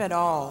 if at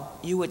all,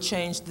 you would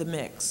change the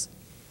mix?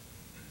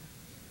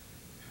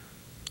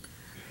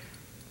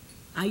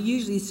 I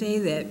usually say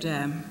that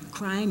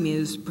crime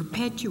is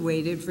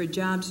perpetuated for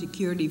job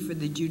security for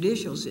the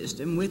judicial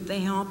system with the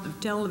help of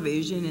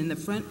television and the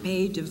front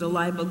page of the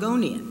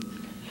Libogonian.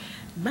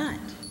 But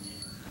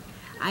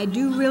I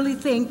do really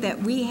think that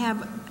we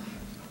have,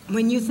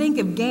 when you think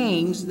of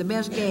gangs, the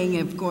best gang,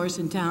 of course,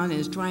 in town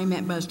is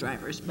TriMet bus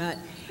drivers. But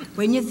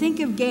when you think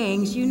of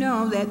gangs, you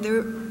know that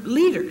they're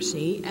leaders,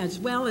 see, as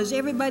well as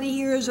everybody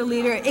here is a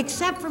leader,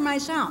 except for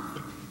myself.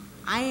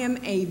 I am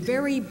a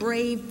very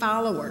brave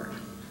follower.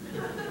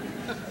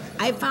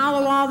 I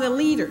follow all the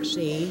leaders,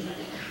 see?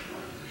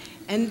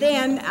 And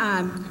then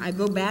I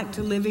go back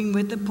to living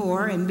with the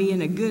poor and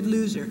being a good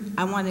loser.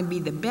 I want to be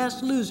the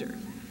best loser.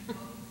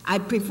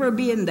 I'd prefer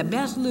being the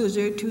best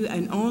loser to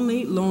an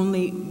only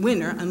lonely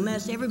winner,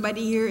 unless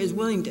everybody here is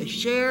willing to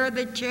share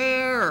the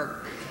chair.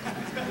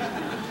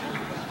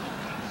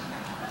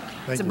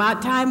 It's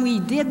about time we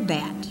did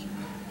that.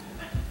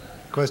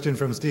 Question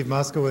from Steve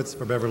Moskowitz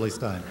for Beverly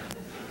Stein.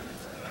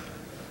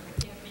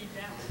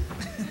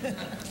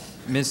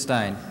 Ms.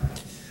 Stein,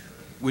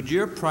 would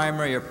your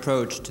primary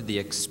approach to the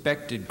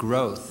expected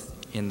growth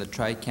in the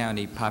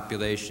Tri-County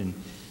population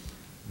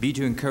be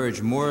to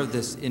encourage more of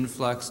this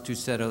influx to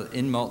settle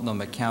in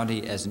Multnomah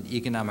County as an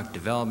economic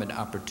development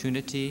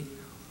opportunity,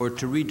 or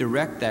to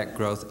redirect that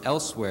growth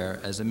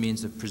elsewhere as a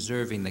means of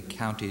preserving the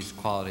county's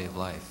quality of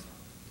life?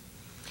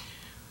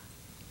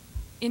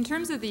 In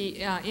terms of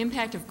the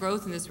impact of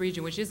growth in this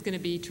region, which is going to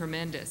be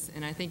tremendous,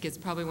 and I think it's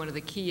probably one of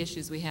the key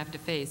issues we have to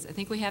face, I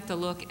think we have to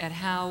look at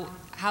how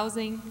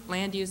housing,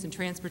 land use, and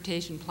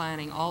transportation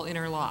planning all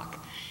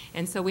interlock.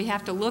 And so we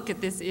have to look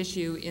at this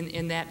issue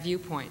in that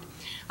viewpoint.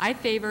 I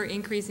favor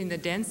increasing the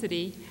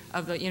density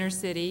of the inner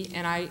city,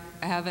 and I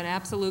have an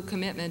absolute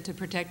commitment to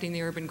protecting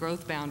the urban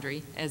growth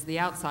boundary as the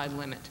outside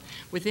limit.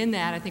 Within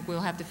that, I think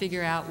we'll have to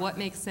figure out what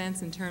makes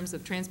sense in terms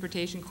of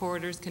transportation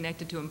corridors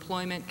connected to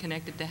employment,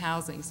 connected to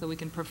housing, so we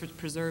can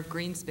preserve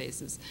green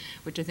spaces,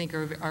 which I think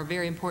are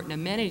very important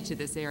amenity to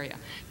this area.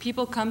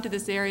 People come to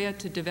this area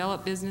to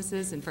develop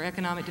businesses and for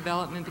economic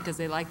development because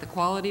they like the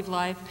quality of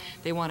life,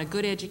 they want a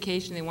good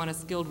education, they want a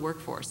skilled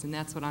workforce, and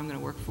that's what I'm going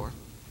to work for.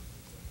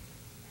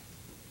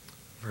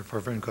 For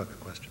Vern Cook,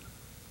 a question.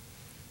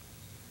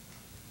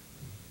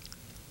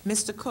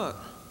 Mr. Cook,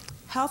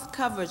 health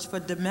coverage for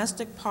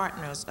domestic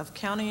partners of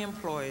county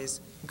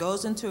employees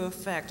goes into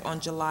effect on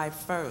July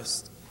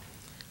 1st.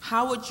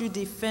 How would you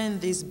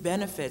defend these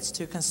benefits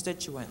to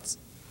constituents?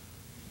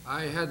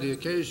 I had the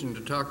occasion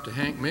to talk to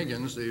Hank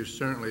Miggins, who's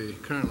certainly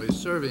currently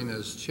serving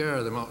as chair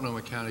of the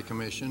Multnomah County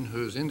Commission,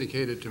 who's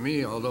indicated to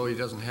me, although he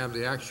doesn't have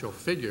the actual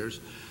figures,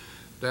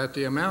 that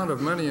the amount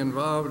of money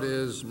involved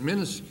is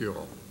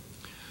minuscule.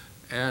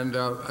 And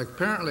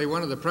apparently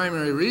one of the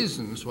primary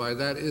reasons why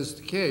that is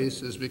the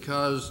case is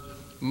because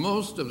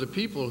most of the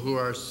people who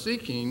are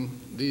seeking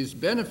these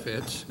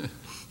benefits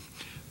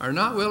are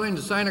not willing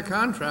to sign a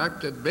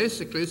contract that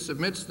basically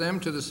submits them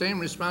to the same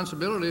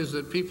responsibilities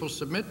that people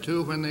submit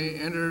to when they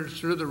enter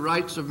through the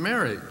rites of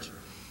marriage.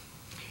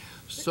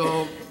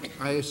 So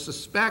I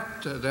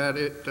suspect that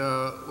it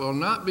will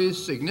not be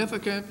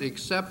significant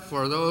except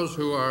for those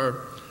who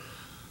are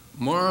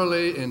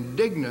morally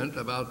indignant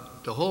about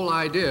the whole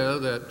idea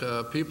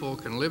that people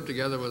can live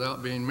together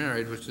without being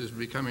married, which is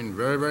becoming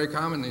very, very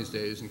common these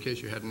days, in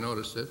case you hadn't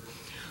noticed it,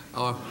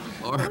 or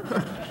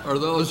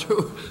those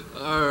who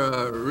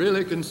are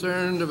really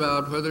concerned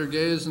about whether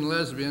gays and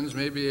lesbians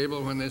may be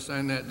able, when they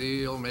sign that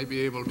deal, may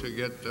be able to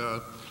get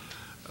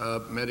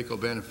medical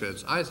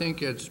benefits. I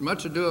think it's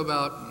much ado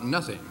about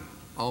nothing,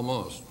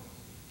 almost.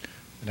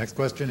 The next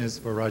question is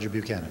for Roger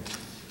Buchanan.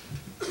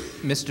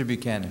 Mr.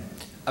 Buchanan,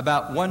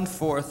 about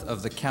 1/4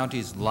 of the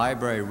county's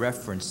library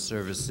reference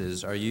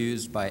services are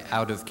used by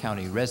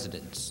out-of-county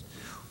residents.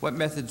 What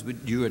methods would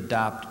you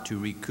adopt to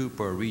recoup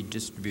or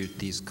redistribute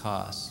these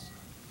costs?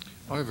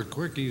 I have a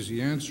quick,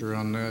 easy answer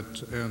on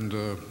that, and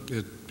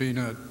it may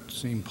not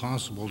seem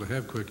possible to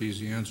have quick,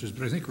 easy answers,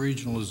 but I think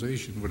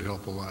regionalization would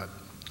help a lot.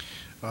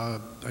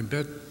 I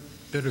bet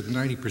better than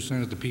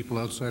 90% of the people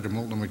outside of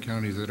Multnomah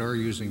County that are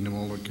using the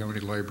Multnomah County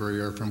Library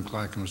are from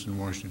Clackamas and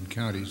Washington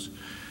counties.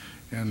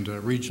 And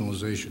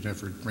regionalization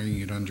effort,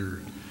 bringing it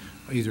under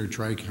either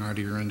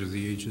Tri-County or under the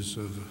aegis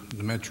of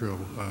the Metro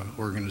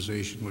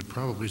organization, would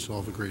probably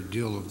solve a great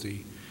deal of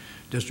the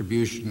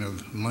distribution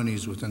of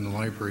monies within the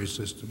library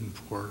system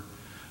for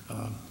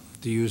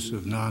the use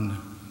of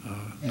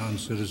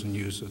non-citizen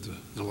use of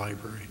the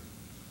library.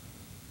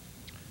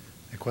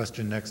 A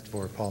question next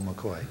for Paul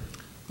McCoy.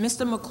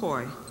 Mr.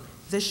 McCoy,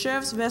 the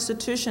Sheriff's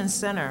Restitution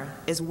Center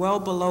is well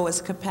below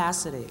its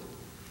capacity.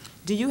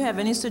 Do you have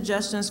any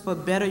suggestions for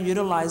better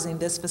utilizing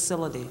this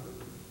facility?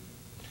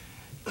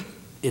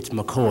 It's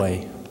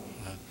McCoy.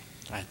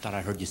 I thought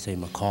I heard you say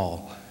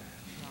McCall. No,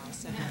 I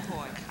said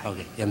McCoy.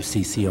 Okay,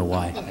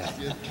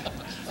 M-C-C-O-Y.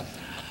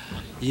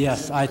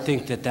 Yes, I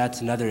think that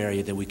that's another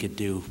area that we could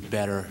do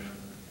better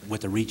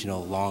with a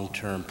regional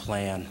long-term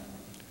plan.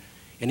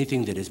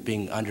 Anything that is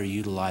being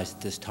underutilized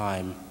at this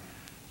time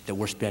that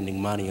we're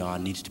spending money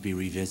on needs to be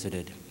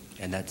revisited,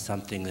 and that's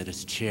something that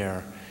as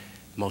chair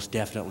most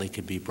definitely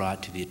could be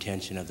brought to the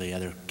attention of the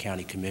other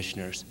county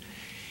commissioners.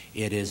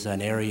 It is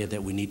an area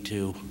that we need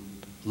to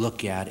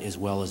look at as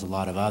well as a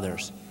lot of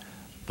others,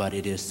 but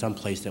it is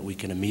someplace that we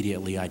can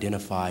immediately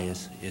identify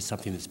as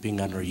something that's being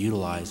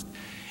underutilized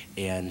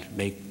and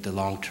make the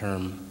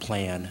long-term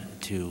plan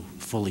to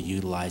fully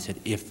utilize it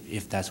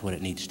if that's what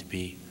it needs to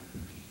be.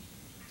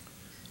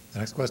 The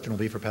next question will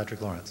be for Patrick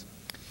Lawrence.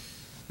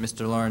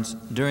 Mr. Lawrence,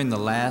 during the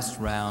last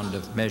round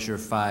of Measure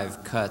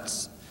 5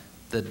 cuts,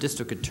 the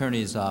district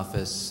attorney's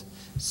office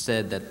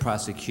said that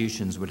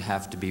prosecutions would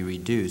have to be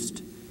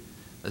reduced.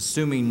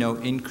 Assuming no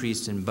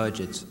increase in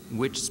budgets,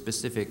 which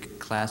specific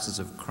classes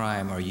of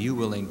crime are you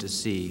willing to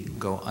see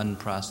go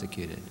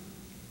unprosecuted?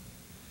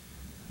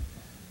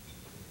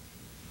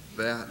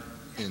 That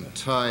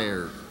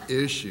entire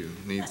issue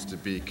needs to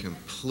be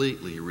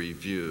completely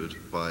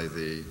reviewed by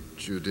the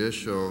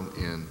judicial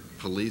and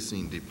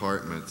policing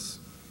departments,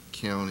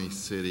 county,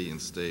 city, and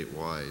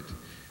statewide.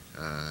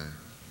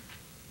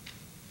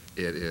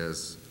 It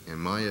is, in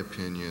my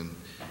opinion,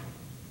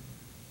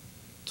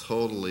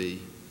 totally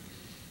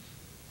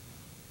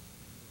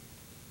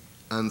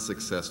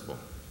unsuccessful.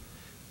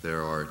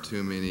 There are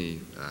too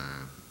many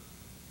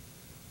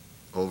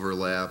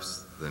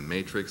overlaps, the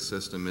matrix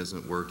system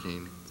isn't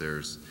working,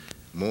 there's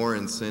more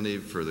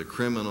incentive for the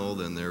criminal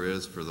than there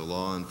is for the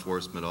law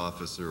enforcement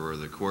officer or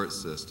the court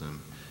system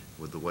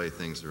with the way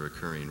things are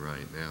occurring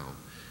right now.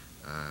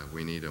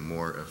 We need a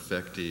more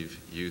effective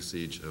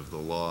usage of the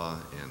law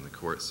and the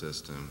court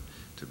system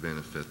to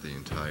benefit the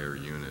entire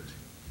unit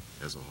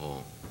as a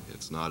whole.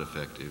 It's not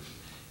effective,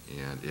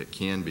 and it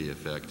can be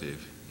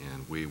effective,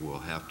 and we will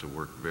have to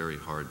work very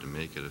hard to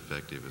make it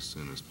effective as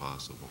soon as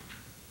possible.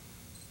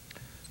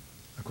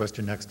 A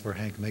question next for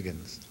Hank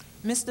Miggins.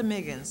 Mr.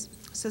 Miggins,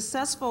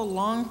 successful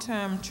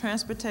long-term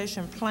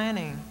transportation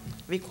planning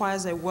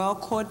requires a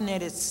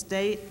well-coordinated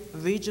state,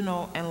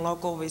 regional, and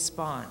local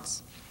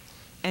response.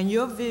 In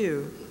your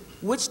view,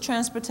 which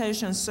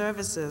transportation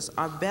services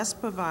are best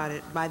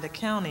provided by the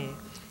county,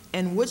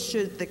 and which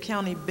should the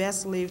county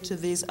best leave to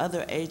these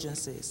other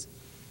agencies?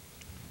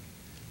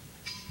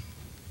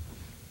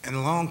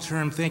 In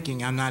long-term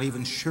thinking, I'm not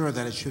even sure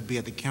that it should be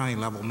at the county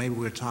level. Maybe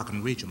we're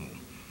talking regional.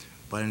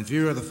 But in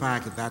view of the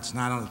fact that that's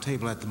not on the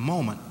table at the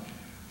moment,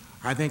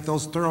 I think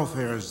those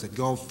thoroughfares that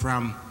go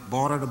from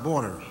border to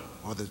border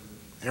are the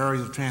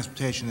areas of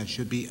transportation that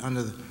should be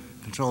under the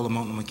control of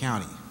Multnomah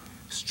County.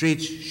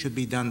 Streets should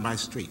be done by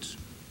streets,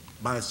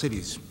 by the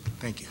cities.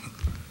 Thank you.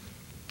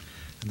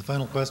 And the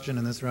final question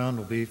in this round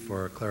will be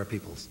for Clara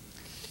Peoples.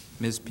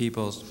 Ms.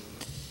 Peoples,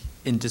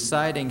 in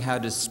deciding how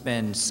to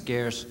spend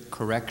scarce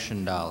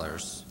correction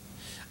dollars,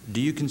 do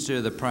you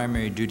consider the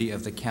primary duty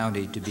of the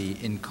county to be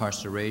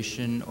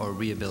incarceration or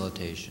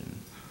rehabilitation?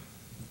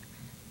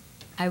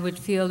 I would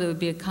feel it would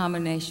be a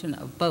combination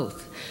of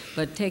both,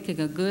 but taking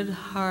a good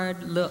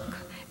hard look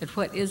at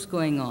what is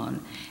going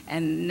on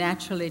and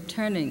naturally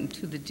turning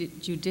to the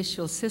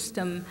judicial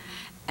system,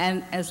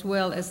 and as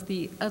well as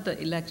the other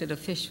elected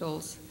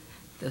officials,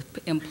 the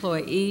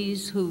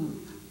employees who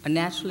are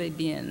naturally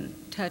being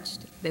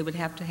touched. They would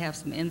have to have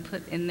some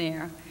input in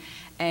there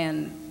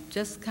and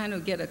just kind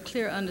of get a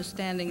clear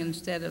understanding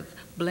instead of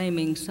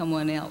blaming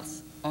someone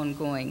else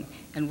ongoing,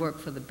 and work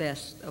for the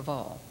best of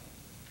all.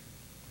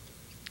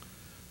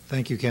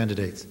 Thank you,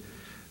 candidates.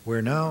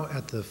 We're now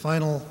at the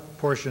final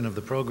portion of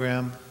the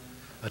program,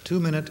 a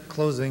 2-minute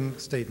closing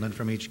statement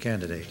from each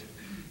candidate.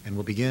 And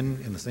we'll begin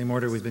in the same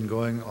order we've been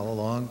going all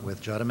along,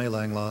 with Jada May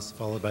Langloss,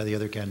 followed by the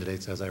other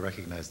candidates as I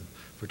recognize them.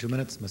 For 2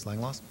 minutes, Ms.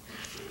 Langloss.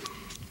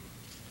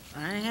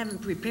 I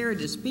haven't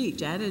prepared a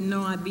speech. I didn't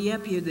know I'd be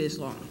up here this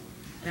long.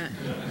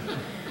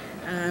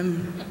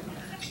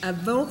 A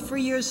vote for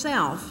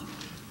yourself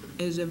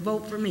is a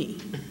vote for me.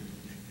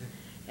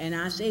 And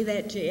I say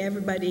that to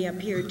everybody up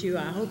here too.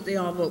 I hope they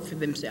all vote for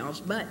themselves,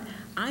 but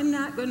I'm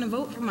not going to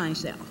vote for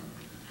myself.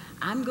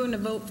 I'm going to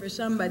vote for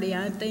somebody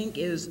I think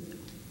is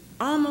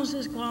almost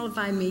as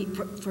qualified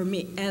for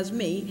me as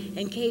me.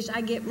 In case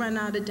I get run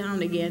out of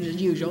town again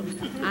as usual,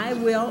 I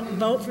will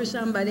vote for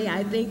somebody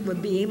I think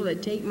would be able to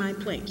take my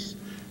place.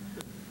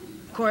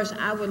 Of course,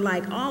 I would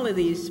like all of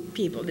these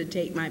people to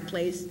take my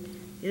place.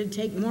 It'll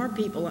take more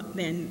people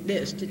than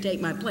this to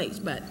take my place,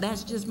 but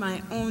that's just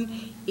my own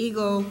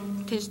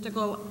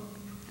egotistical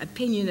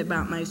opinion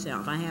about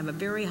myself. I have a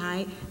very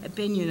high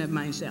opinion of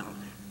myself.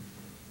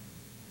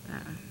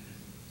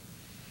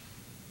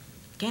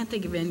 Can't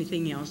think of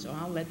anything else, so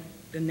I'll let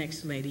the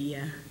next lady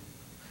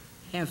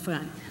have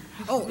fun.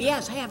 Oh,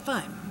 yes, have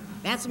fun.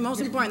 That's the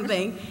most important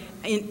thing.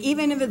 And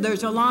even if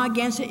there's a law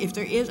against it, if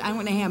there is, I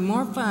want to have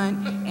more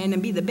fun and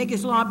be the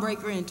biggest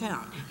lawbreaker in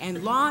town.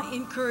 And law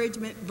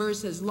encouragement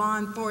versus law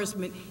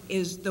enforcement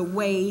is the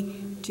way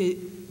to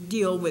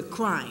deal with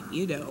crime,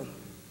 you know.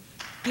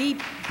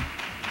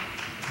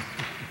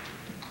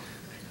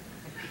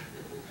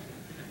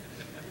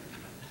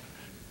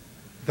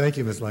 Thank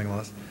you, Ms.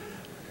 Langloss.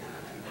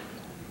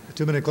 A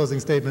 2-minute closing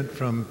statement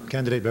from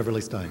candidate Beverly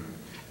Stein.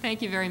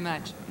 Thank you very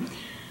much.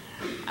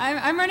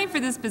 I'm running for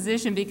this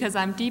position because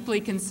I'm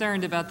deeply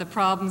concerned about the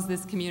problems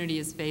this community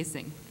is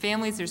facing.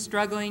 Families are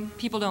struggling,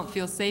 people don't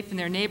feel safe in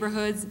their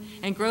neighborhoods,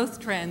 and growth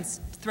trends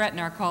threaten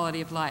our quality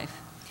of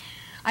life.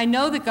 I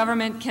know that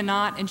government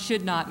cannot and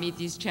should not meet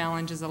these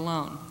challenges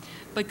alone,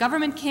 but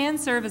government can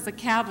serve as a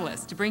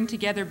catalyst to bring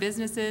together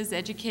businesses,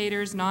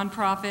 educators,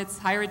 nonprofits,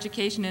 higher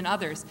education, and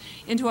others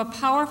into a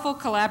powerful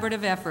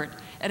collaborative effort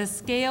at a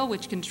scale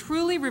which can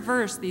truly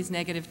reverse these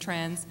negative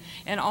trends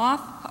and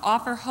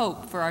offer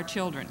hope for our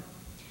children.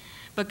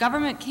 But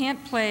government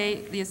can't play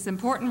this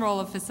important role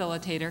of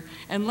facilitator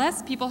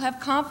unless people have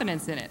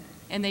confidence in it,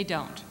 and they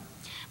don't.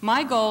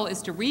 My goal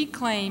is to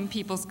reclaim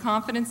people's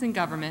confidence in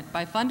government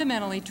by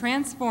fundamentally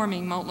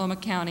transforming Multnomah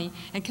County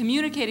and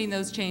communicating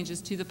those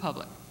changes to the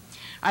public.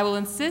 I will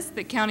insist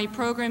that county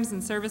programs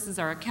and services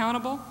are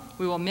accountable.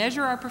 We will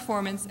measure our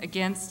performance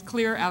against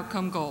clear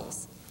outcome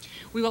goals.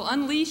 We will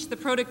unleash the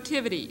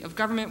productivity of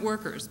government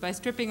workers by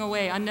stripping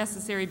away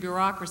unnecessary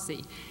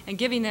bureaucracy and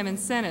giving them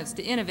incentives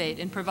to innovate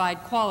and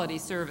provide quality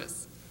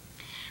service.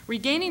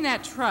 Regaining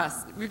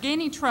trust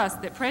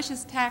that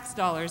precious tax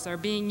dollars are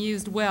being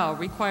used well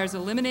requires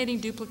eliminating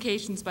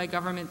duplications by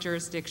government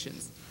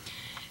jurisdictions.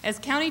 As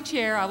county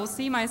chair, I will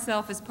see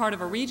myself as part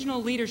of a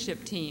regional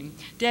leadership team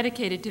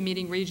dedicated to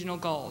meeting regional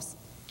goals.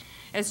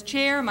 As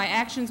chair, my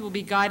actions will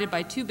be guided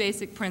by two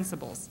basic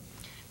principles.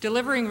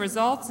 Delivering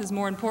results is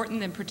more important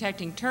than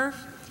protecting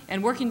turf,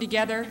 and working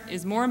together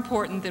is more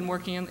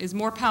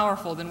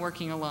powerful than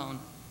working alone.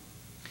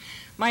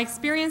 My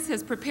experience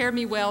has prepared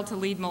me well to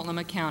lead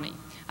Multnomah County.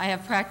 I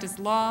have practiced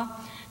law,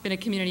 been a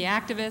community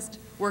activist,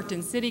 worked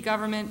in city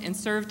government, and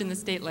served in the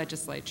state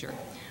legislature.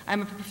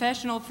 I'm a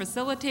professional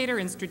facilitator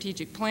and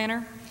strategic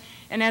planner,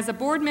 and as a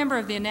board member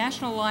of the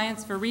National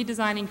Alliance for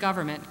Redesigning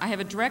Government, I have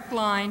a direct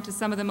line to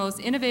some of the most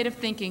innovative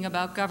thinking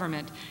about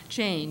government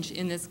change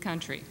in this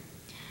country.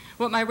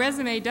 What my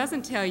resume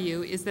doesn't tell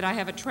you is that I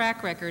have a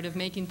track record of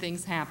making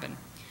things happen.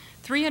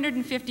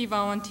 350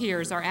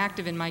 volunteers are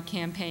active in my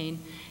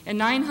campaign, and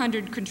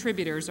 900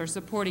 contributors are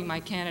supporting my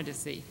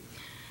candidacy,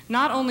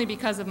 not only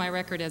because of my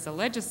record as a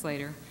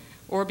legislator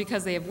or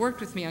because they have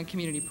worked with me on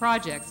community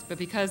projects, but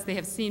because they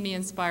have seen me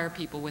inspire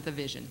people with a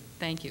vision.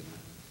 Thank you.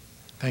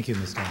 Thank you,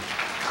 Ms. Stein.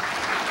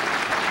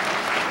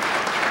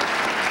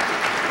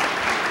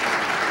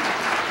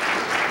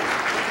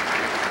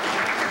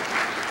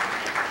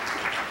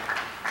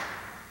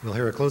 We'll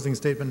hear a closing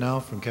statement now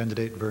from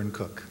candidate Vern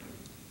Cook.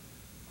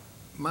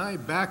 My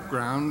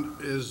background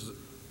is,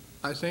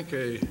 I think,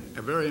 a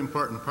very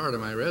important part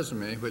of my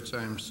resume, which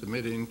I'm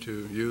submitting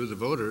to you, the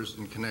voters,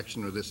 in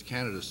connection with this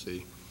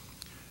candidacy.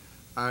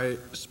 I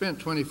spent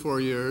 24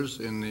 years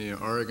in the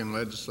Oregon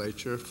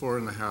legislature, 4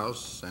 in the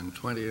House and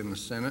 20 in the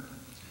Senate.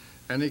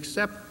 And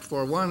except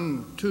for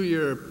one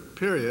 2-year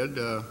period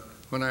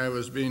when I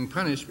was being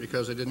punished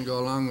because I didn't go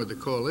along with the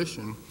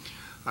coalition,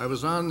 I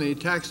was on the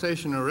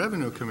taxation or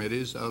revenue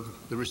committees of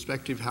the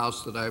respective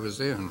House that I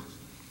was in.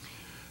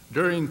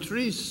 During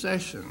 3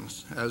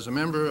 sessions as a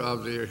member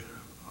of the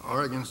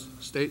Oregon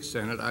State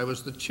Senate, I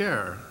was the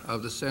chair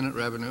of the Senate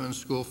Revenue and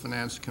School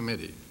Finance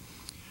Committee.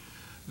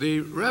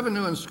 The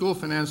Revenue and School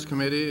Finance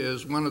Committee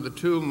is one of the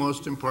 2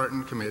 most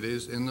important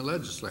committees in the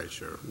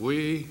legislature.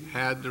 We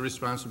had the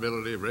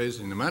responsibility of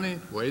raising the money.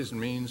 Ways and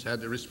Means had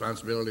the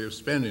responsibility of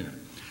spending it.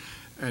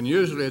 And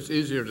usually it's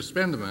easier to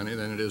spend the money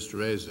than it is to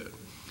raise it.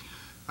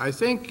 I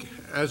think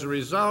as a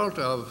result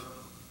of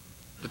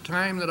the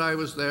time that I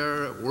was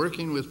there,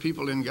 working with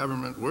people in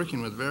government,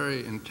 working with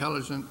very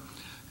intelligent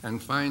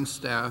and fine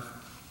staff,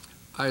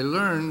 I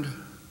learned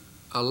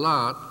a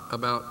lot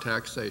about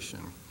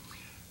taxation.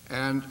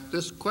 And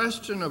this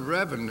question of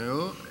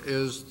revenue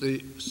is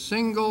the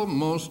single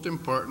most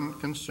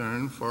important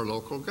concern for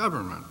local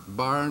government,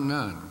 bar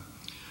none.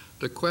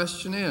 The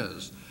question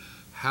is,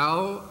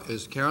 how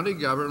is county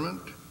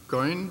government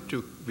going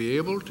to be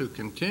able to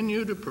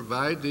continue to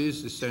provide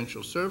these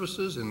essential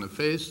services in the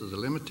face of the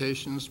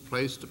limitations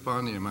placed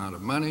upon the amount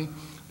of money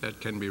that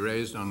can be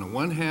raised on the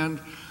one hand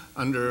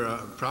under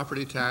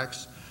property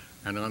tax,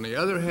 and on the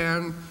other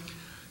hand,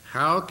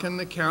 how can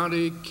the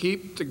county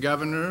keep the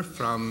governor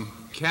from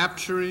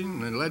capturing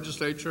the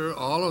legislature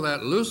all of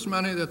that loose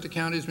money that the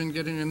county's been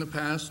getting in the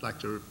past, like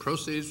the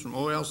proceeds from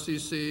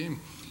OLCC,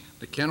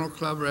 the kennel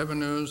club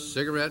revenues,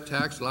 cigarette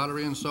tax,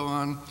 lottery, and so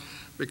on,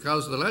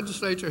 because the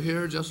legislature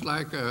here, just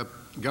like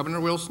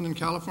Governor Wilson in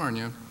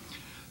California,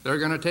 they're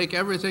going to take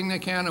everything they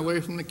can away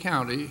from the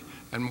county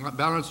and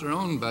balance their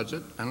own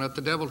budget and let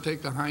the devil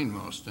take the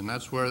hindmost, and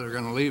that's where they're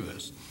going to leave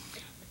us.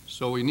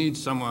 So we need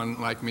someone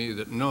like me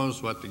that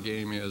knows what the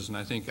game is, and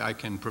I think I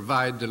can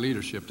provide the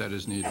leadership that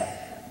is needed.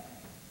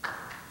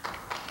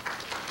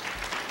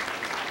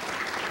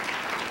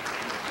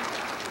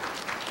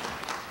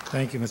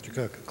 Thank you, Mr.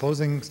 Cook.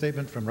 Closing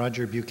statement from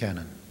Roger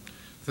Buchanan.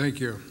 Thank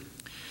you.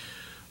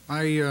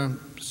 I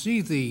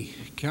see the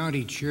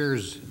county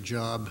chair's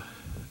job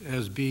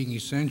as being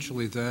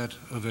essentially that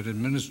of an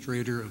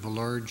administrator of a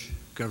large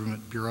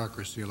government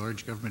bureaucracy, a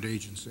large government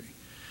agency.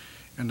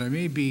 And I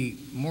may be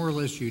more or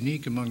less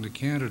unique among the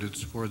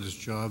candidates for this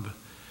job,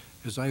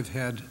 as I've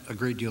had a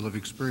great deal of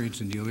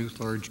experience in dealing with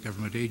large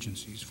government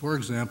agencies. For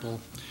example,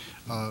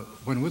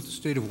 when with the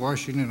state of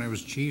Washington, I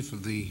was chief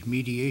of the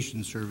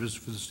mediation service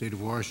for the state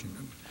of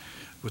Washington.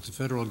 With the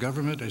federal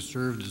government, I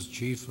served as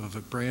chief of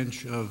a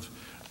branch of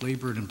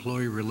labor and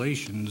employee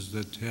relations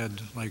that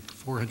had like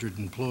 400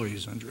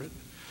 employees under it.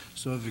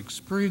 So I've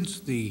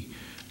experienced the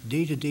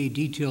day-to-day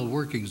detailed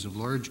workings of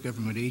large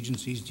government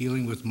agencies,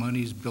 dealing with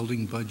monies,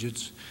 building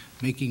budgets,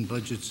 making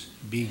budgets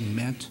being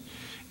met,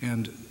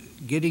 and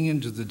getting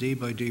into the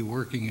day-by-day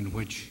working in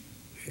which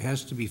it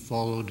has to be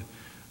followed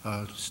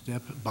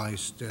step by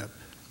step.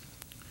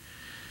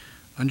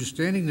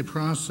 Understanding the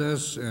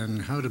process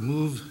and how to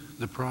move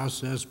the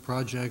process,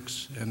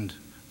 projects, and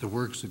the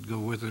works that go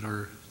with it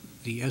are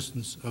the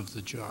essence of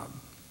the job.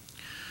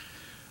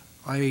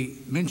 I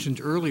mentioned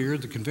earlier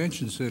the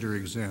convention center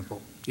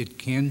example. It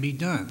can be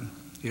done.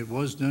 It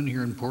was done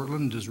here in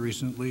Portland as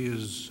recently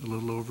as a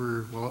little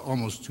over, well,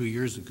 almost 2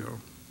 years ago.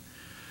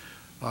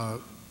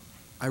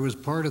 I was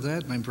part of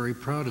that, and I'm very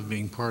proud of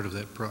being part of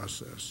that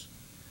process.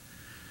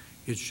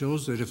 It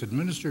shows that if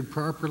administered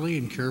properly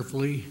and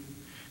carefully,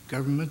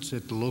 governments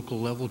at the local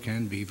level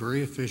can be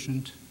very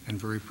efficient and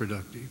very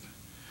productive.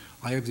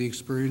 I have the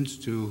experience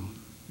to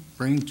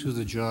bring to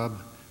the job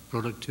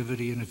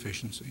productivity and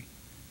efficiency.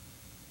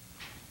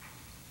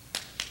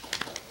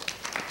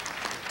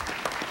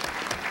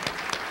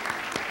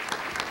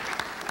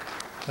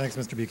 Thanks,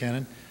 Mr.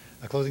 Buchanan.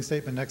 A closing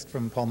statement next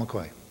from Paul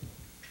McCoy.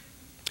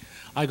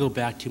 I go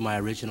back to my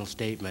original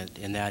statement,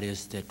 and that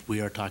is that we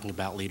are talking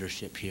about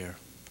leadership here.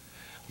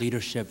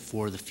 Leadership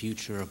for the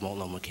future of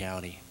Multnomah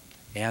County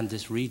and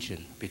this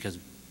region, because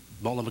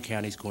Multnomah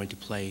County is going to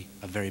play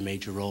a very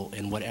major role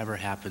in whatever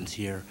happens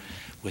here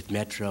with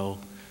Metro,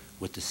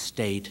 with the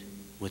state,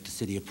 with the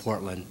city of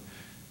Portland.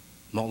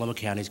 Multnomah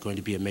County is going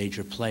to be a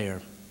major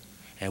player.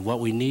 And what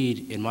we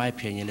need, in my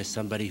opinion, is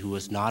somebody who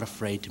is not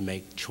afraid to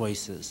make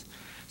choices,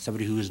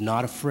 somebody who is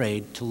not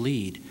afraid to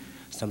lead,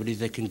 somebody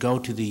that can go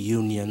to the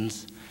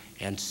unions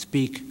and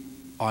speak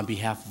on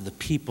behalf of the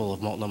people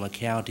of Multnomah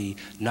County,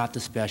 not the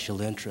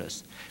special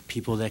interests,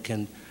 people that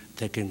can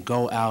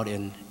go out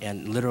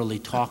and literally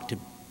talk to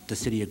the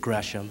city of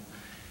Gresham,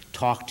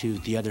 talk to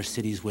the other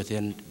cities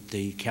within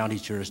the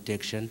county's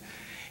jurisdiction,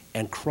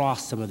 and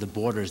cross some of the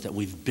borders that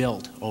we've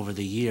built over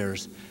the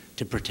years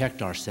to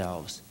protect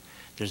ourselves.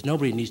 There's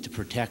nobody who needs to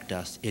protect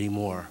us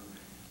anymore.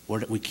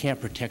 We can't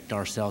protect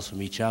ourselves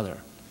from each other.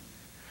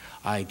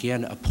 I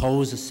again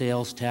oppose a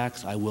sales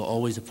tax. I will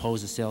always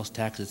oppose a sales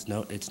tax.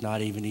 It's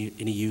not even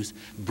any use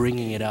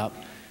bringing it up,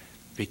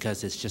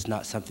 because it's just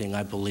not something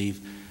I believe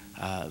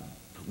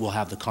will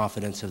have the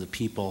confidence of the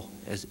people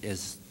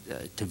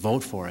to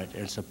vote for it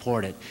and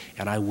support it.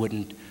 And I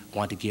wouldn't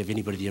want to give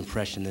anybody the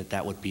impression that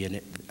that would be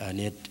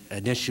an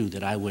issue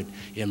that I would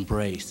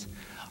embrace.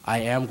 I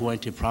am going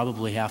to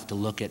probably have to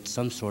look at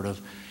some sort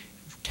of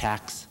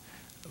tax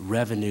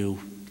revenue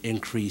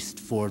increase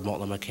for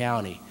Multnomah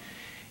County.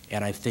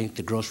 And I think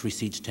the gross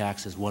receipts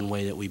tax is one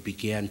way that we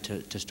begin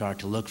to start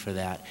to look for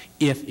that,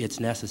 if it's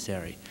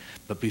necessary.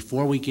 But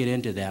before we get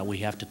into that, we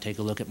have to take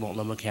a look at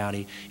Multnomah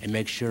County and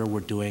make sure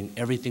we're doing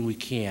everything we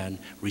can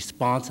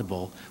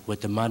responsible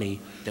with the money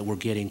that we're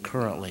getting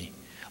currently.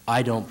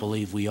 I don't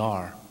believe we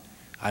are.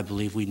 I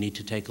believe we need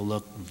to take a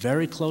look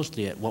very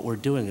closely at what we're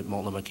doing at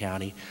Multnomah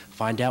County,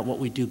 find out what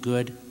we do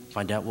good,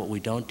 find out what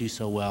we don't do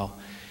so well,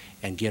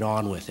 and get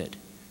on with it.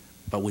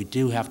 But we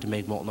do have to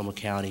make Multnomah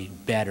County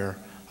better.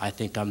 I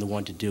think I'm the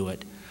one to do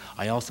it.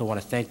 I also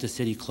want to thank the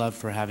City Club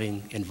for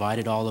having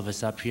invited all of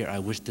us up here. I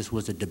wish this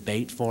was a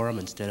debate forum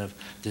instead of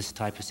this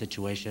type of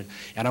situation.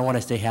 And I want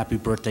to say happy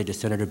birthday to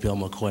Senator Bill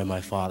McCoy, my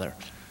father.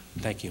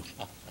 Thank you.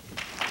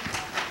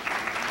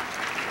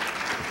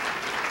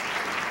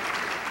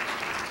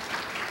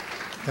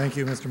 Thank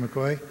you, Mr.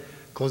 McCoy.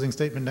 Closing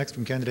statement next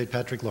from candidate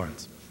Patrick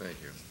Lawrence. Thank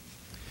you.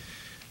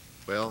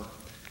 Well,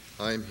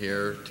 I'm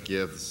here to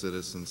give the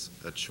citizens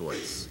a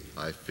choice.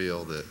 I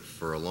feel that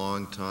for a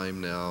long time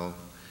now,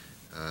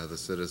 the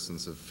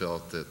citizens have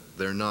felt that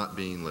they're not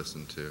being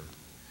listened to.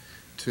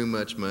 Too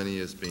much money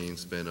is being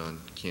spent on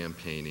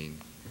campaigning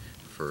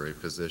for a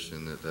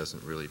position that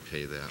doesn't really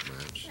pay that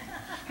much.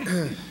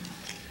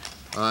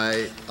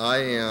 I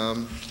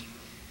am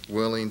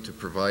willing to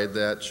provide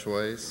that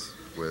choice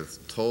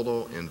with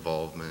total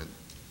involvement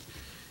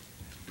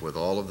with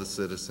all of the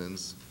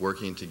citizens,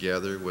 working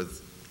together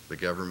with the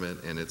government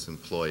and its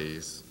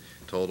employees,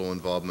 total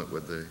involvement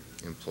with the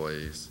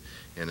employees,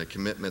 and a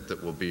commitment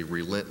that will be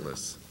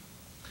relentless.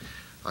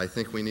 I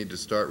think we need to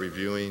start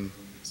reviewing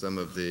some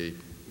of the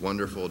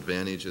wonderful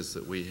advantages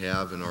that we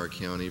have in our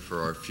county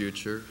for our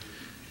future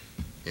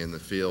in the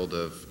field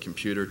of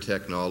computer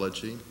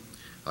technology.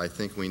 I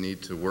think we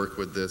need to work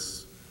with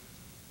this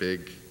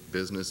big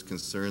business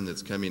concern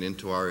that's coming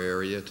into our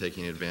area,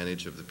 taking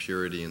advantage of the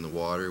purity in the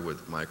water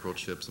with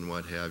microchips and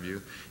what have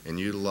you, and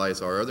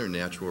utilize our other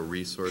natural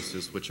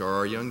resources, which are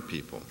our young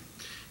people,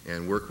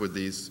 and work with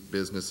these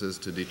businesses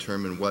to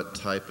determine what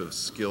type of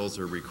skills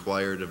are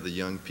required of the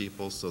young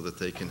people so that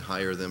they can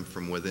hire them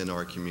from within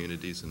our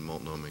communities in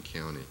Multnomah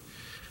County.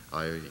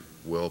 I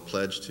will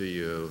pledge to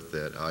you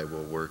that I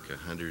will work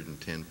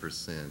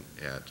 110%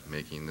 at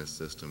making this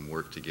system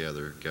work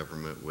together,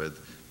 government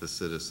with the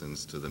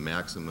citizens, to the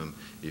maximum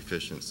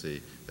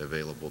efficiency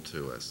available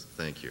to us.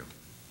 Thank you.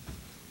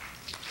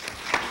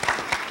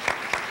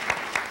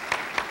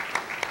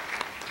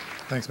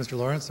 Thanks, Mr.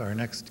 Lawrence. Our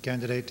next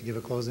candidate to give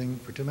a closing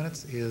for 2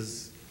 minutes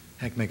is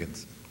Hank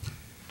Miggins.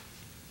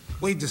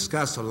 We've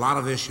discussed a lot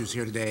of issues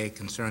here today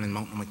concerning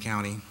Multnomah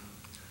County.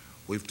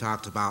 We've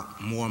talked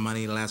about more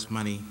money, less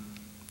money.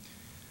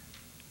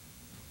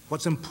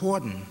 What's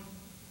important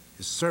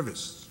is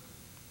service.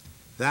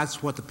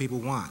 That's what the people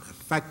want,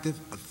 effective,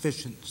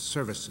 efficient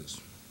services.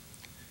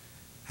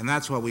 And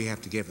that's what we have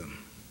to give them.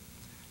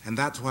 And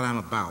that's what I'm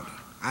about.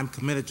 I'm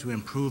committed to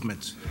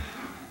improvements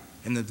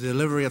in the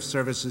delivery of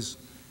services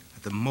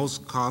at the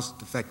most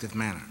cost-effective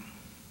manner.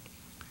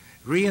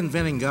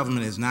 Reinventing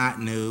government is not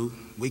new.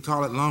 We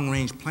call it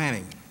long-range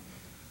planning.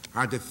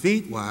 Our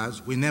defeat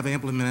was we never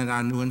implemented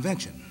our new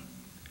invention.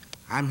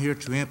 I'm here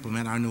to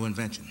implement our new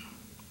invention.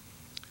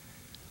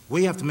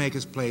 We have to make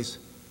this place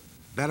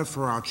better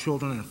for our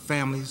children and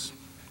families,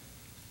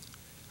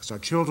 because our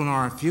children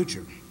are our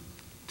future,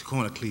 to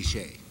coin a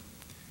cliche.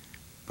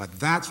 But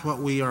that's what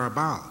we are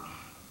about.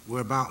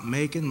 We're about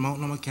making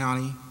Multnomah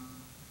County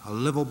a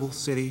livable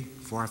city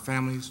for our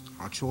families,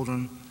 our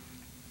children.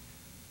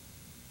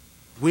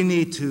 We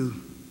need to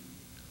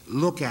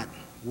look at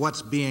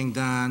what's being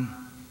done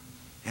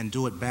and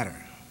do it better.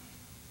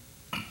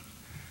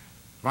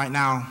 Right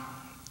now,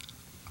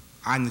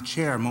 I'm the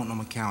chair of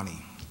Multnomah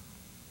County,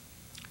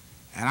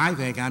 and I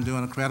think I'm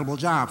doing a credible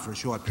job for a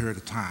short period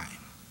of time.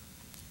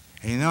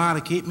 And you know how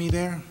to keep me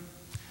there?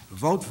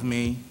 Vote for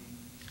me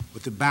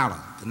with the ballot.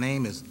 The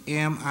name is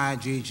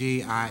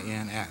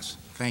Miggins.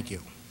 Thank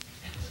you.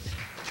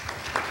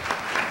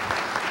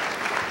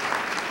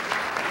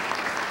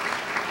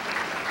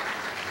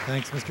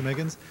 Thanks, Mr.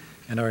 Miggins.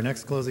 And our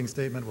next closing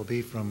statement will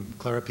be from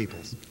Clara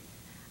Peoples.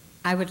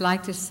 I would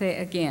like to say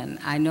again,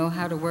 I know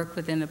how to work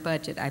within a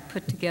budget. I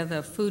put together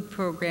a food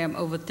program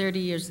over 30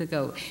 years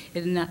ago.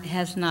 It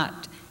has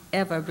not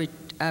ever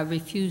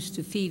refused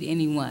to feed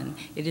anyone.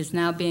 It is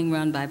now being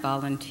run by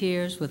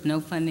volunteers with no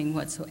funding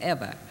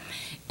whatsoever.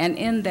 And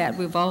in that,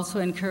 we've also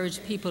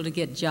encouraged people to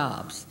get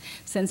jobs.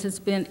 Since it's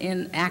been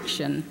in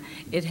action,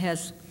 it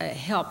has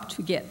helped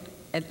to get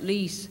at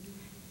least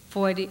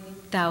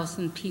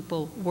 40,000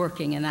 people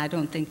working, and I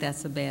don't think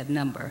that's a bad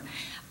number.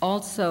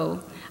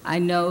 Also, I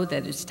know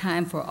that it's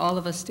time for all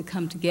of us to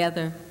come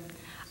together.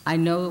 I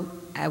know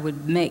I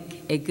would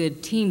make a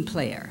good team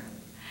player.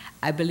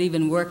 I believe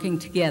in working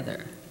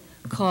together,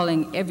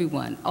 calling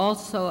everyone.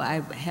 Also,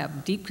 I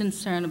have deep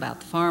concern about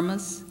the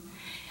farmers.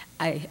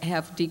 I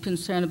have deep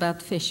concern about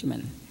the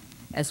fishermen,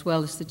 as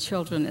well as the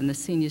children and the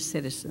senior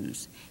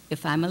citizens.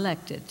 If I'm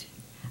elected,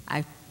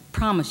 I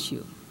promise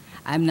you,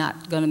 I'm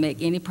not going to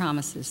make any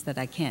promises that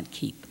I can't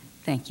keep.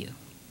 Thank you.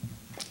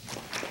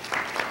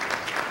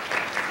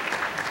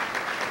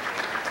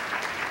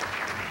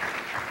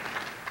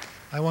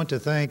 I want to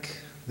thank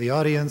the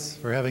audience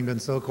for having been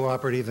so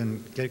cooperative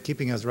and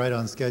keeping us right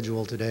on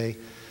schedule today.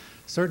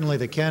 Certainly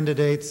the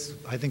candidates,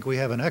 I think we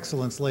have an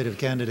excellent slate of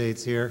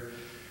candidates here,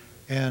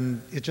 and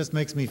it just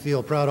makes me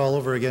feel proud all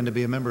over again to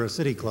be a member of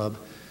City Club,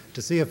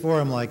 to see a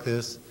forum like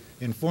this,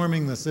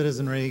 informing the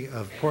citizenry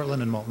of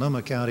Portland and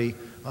Multnomah County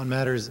on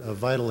matters of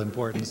vital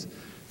importance.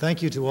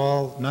 Thank you to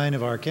all 9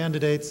 of our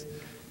candidates,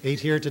 8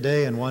 here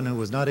today and 1 who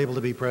was not able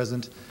to be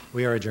present.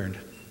 We are adjourned.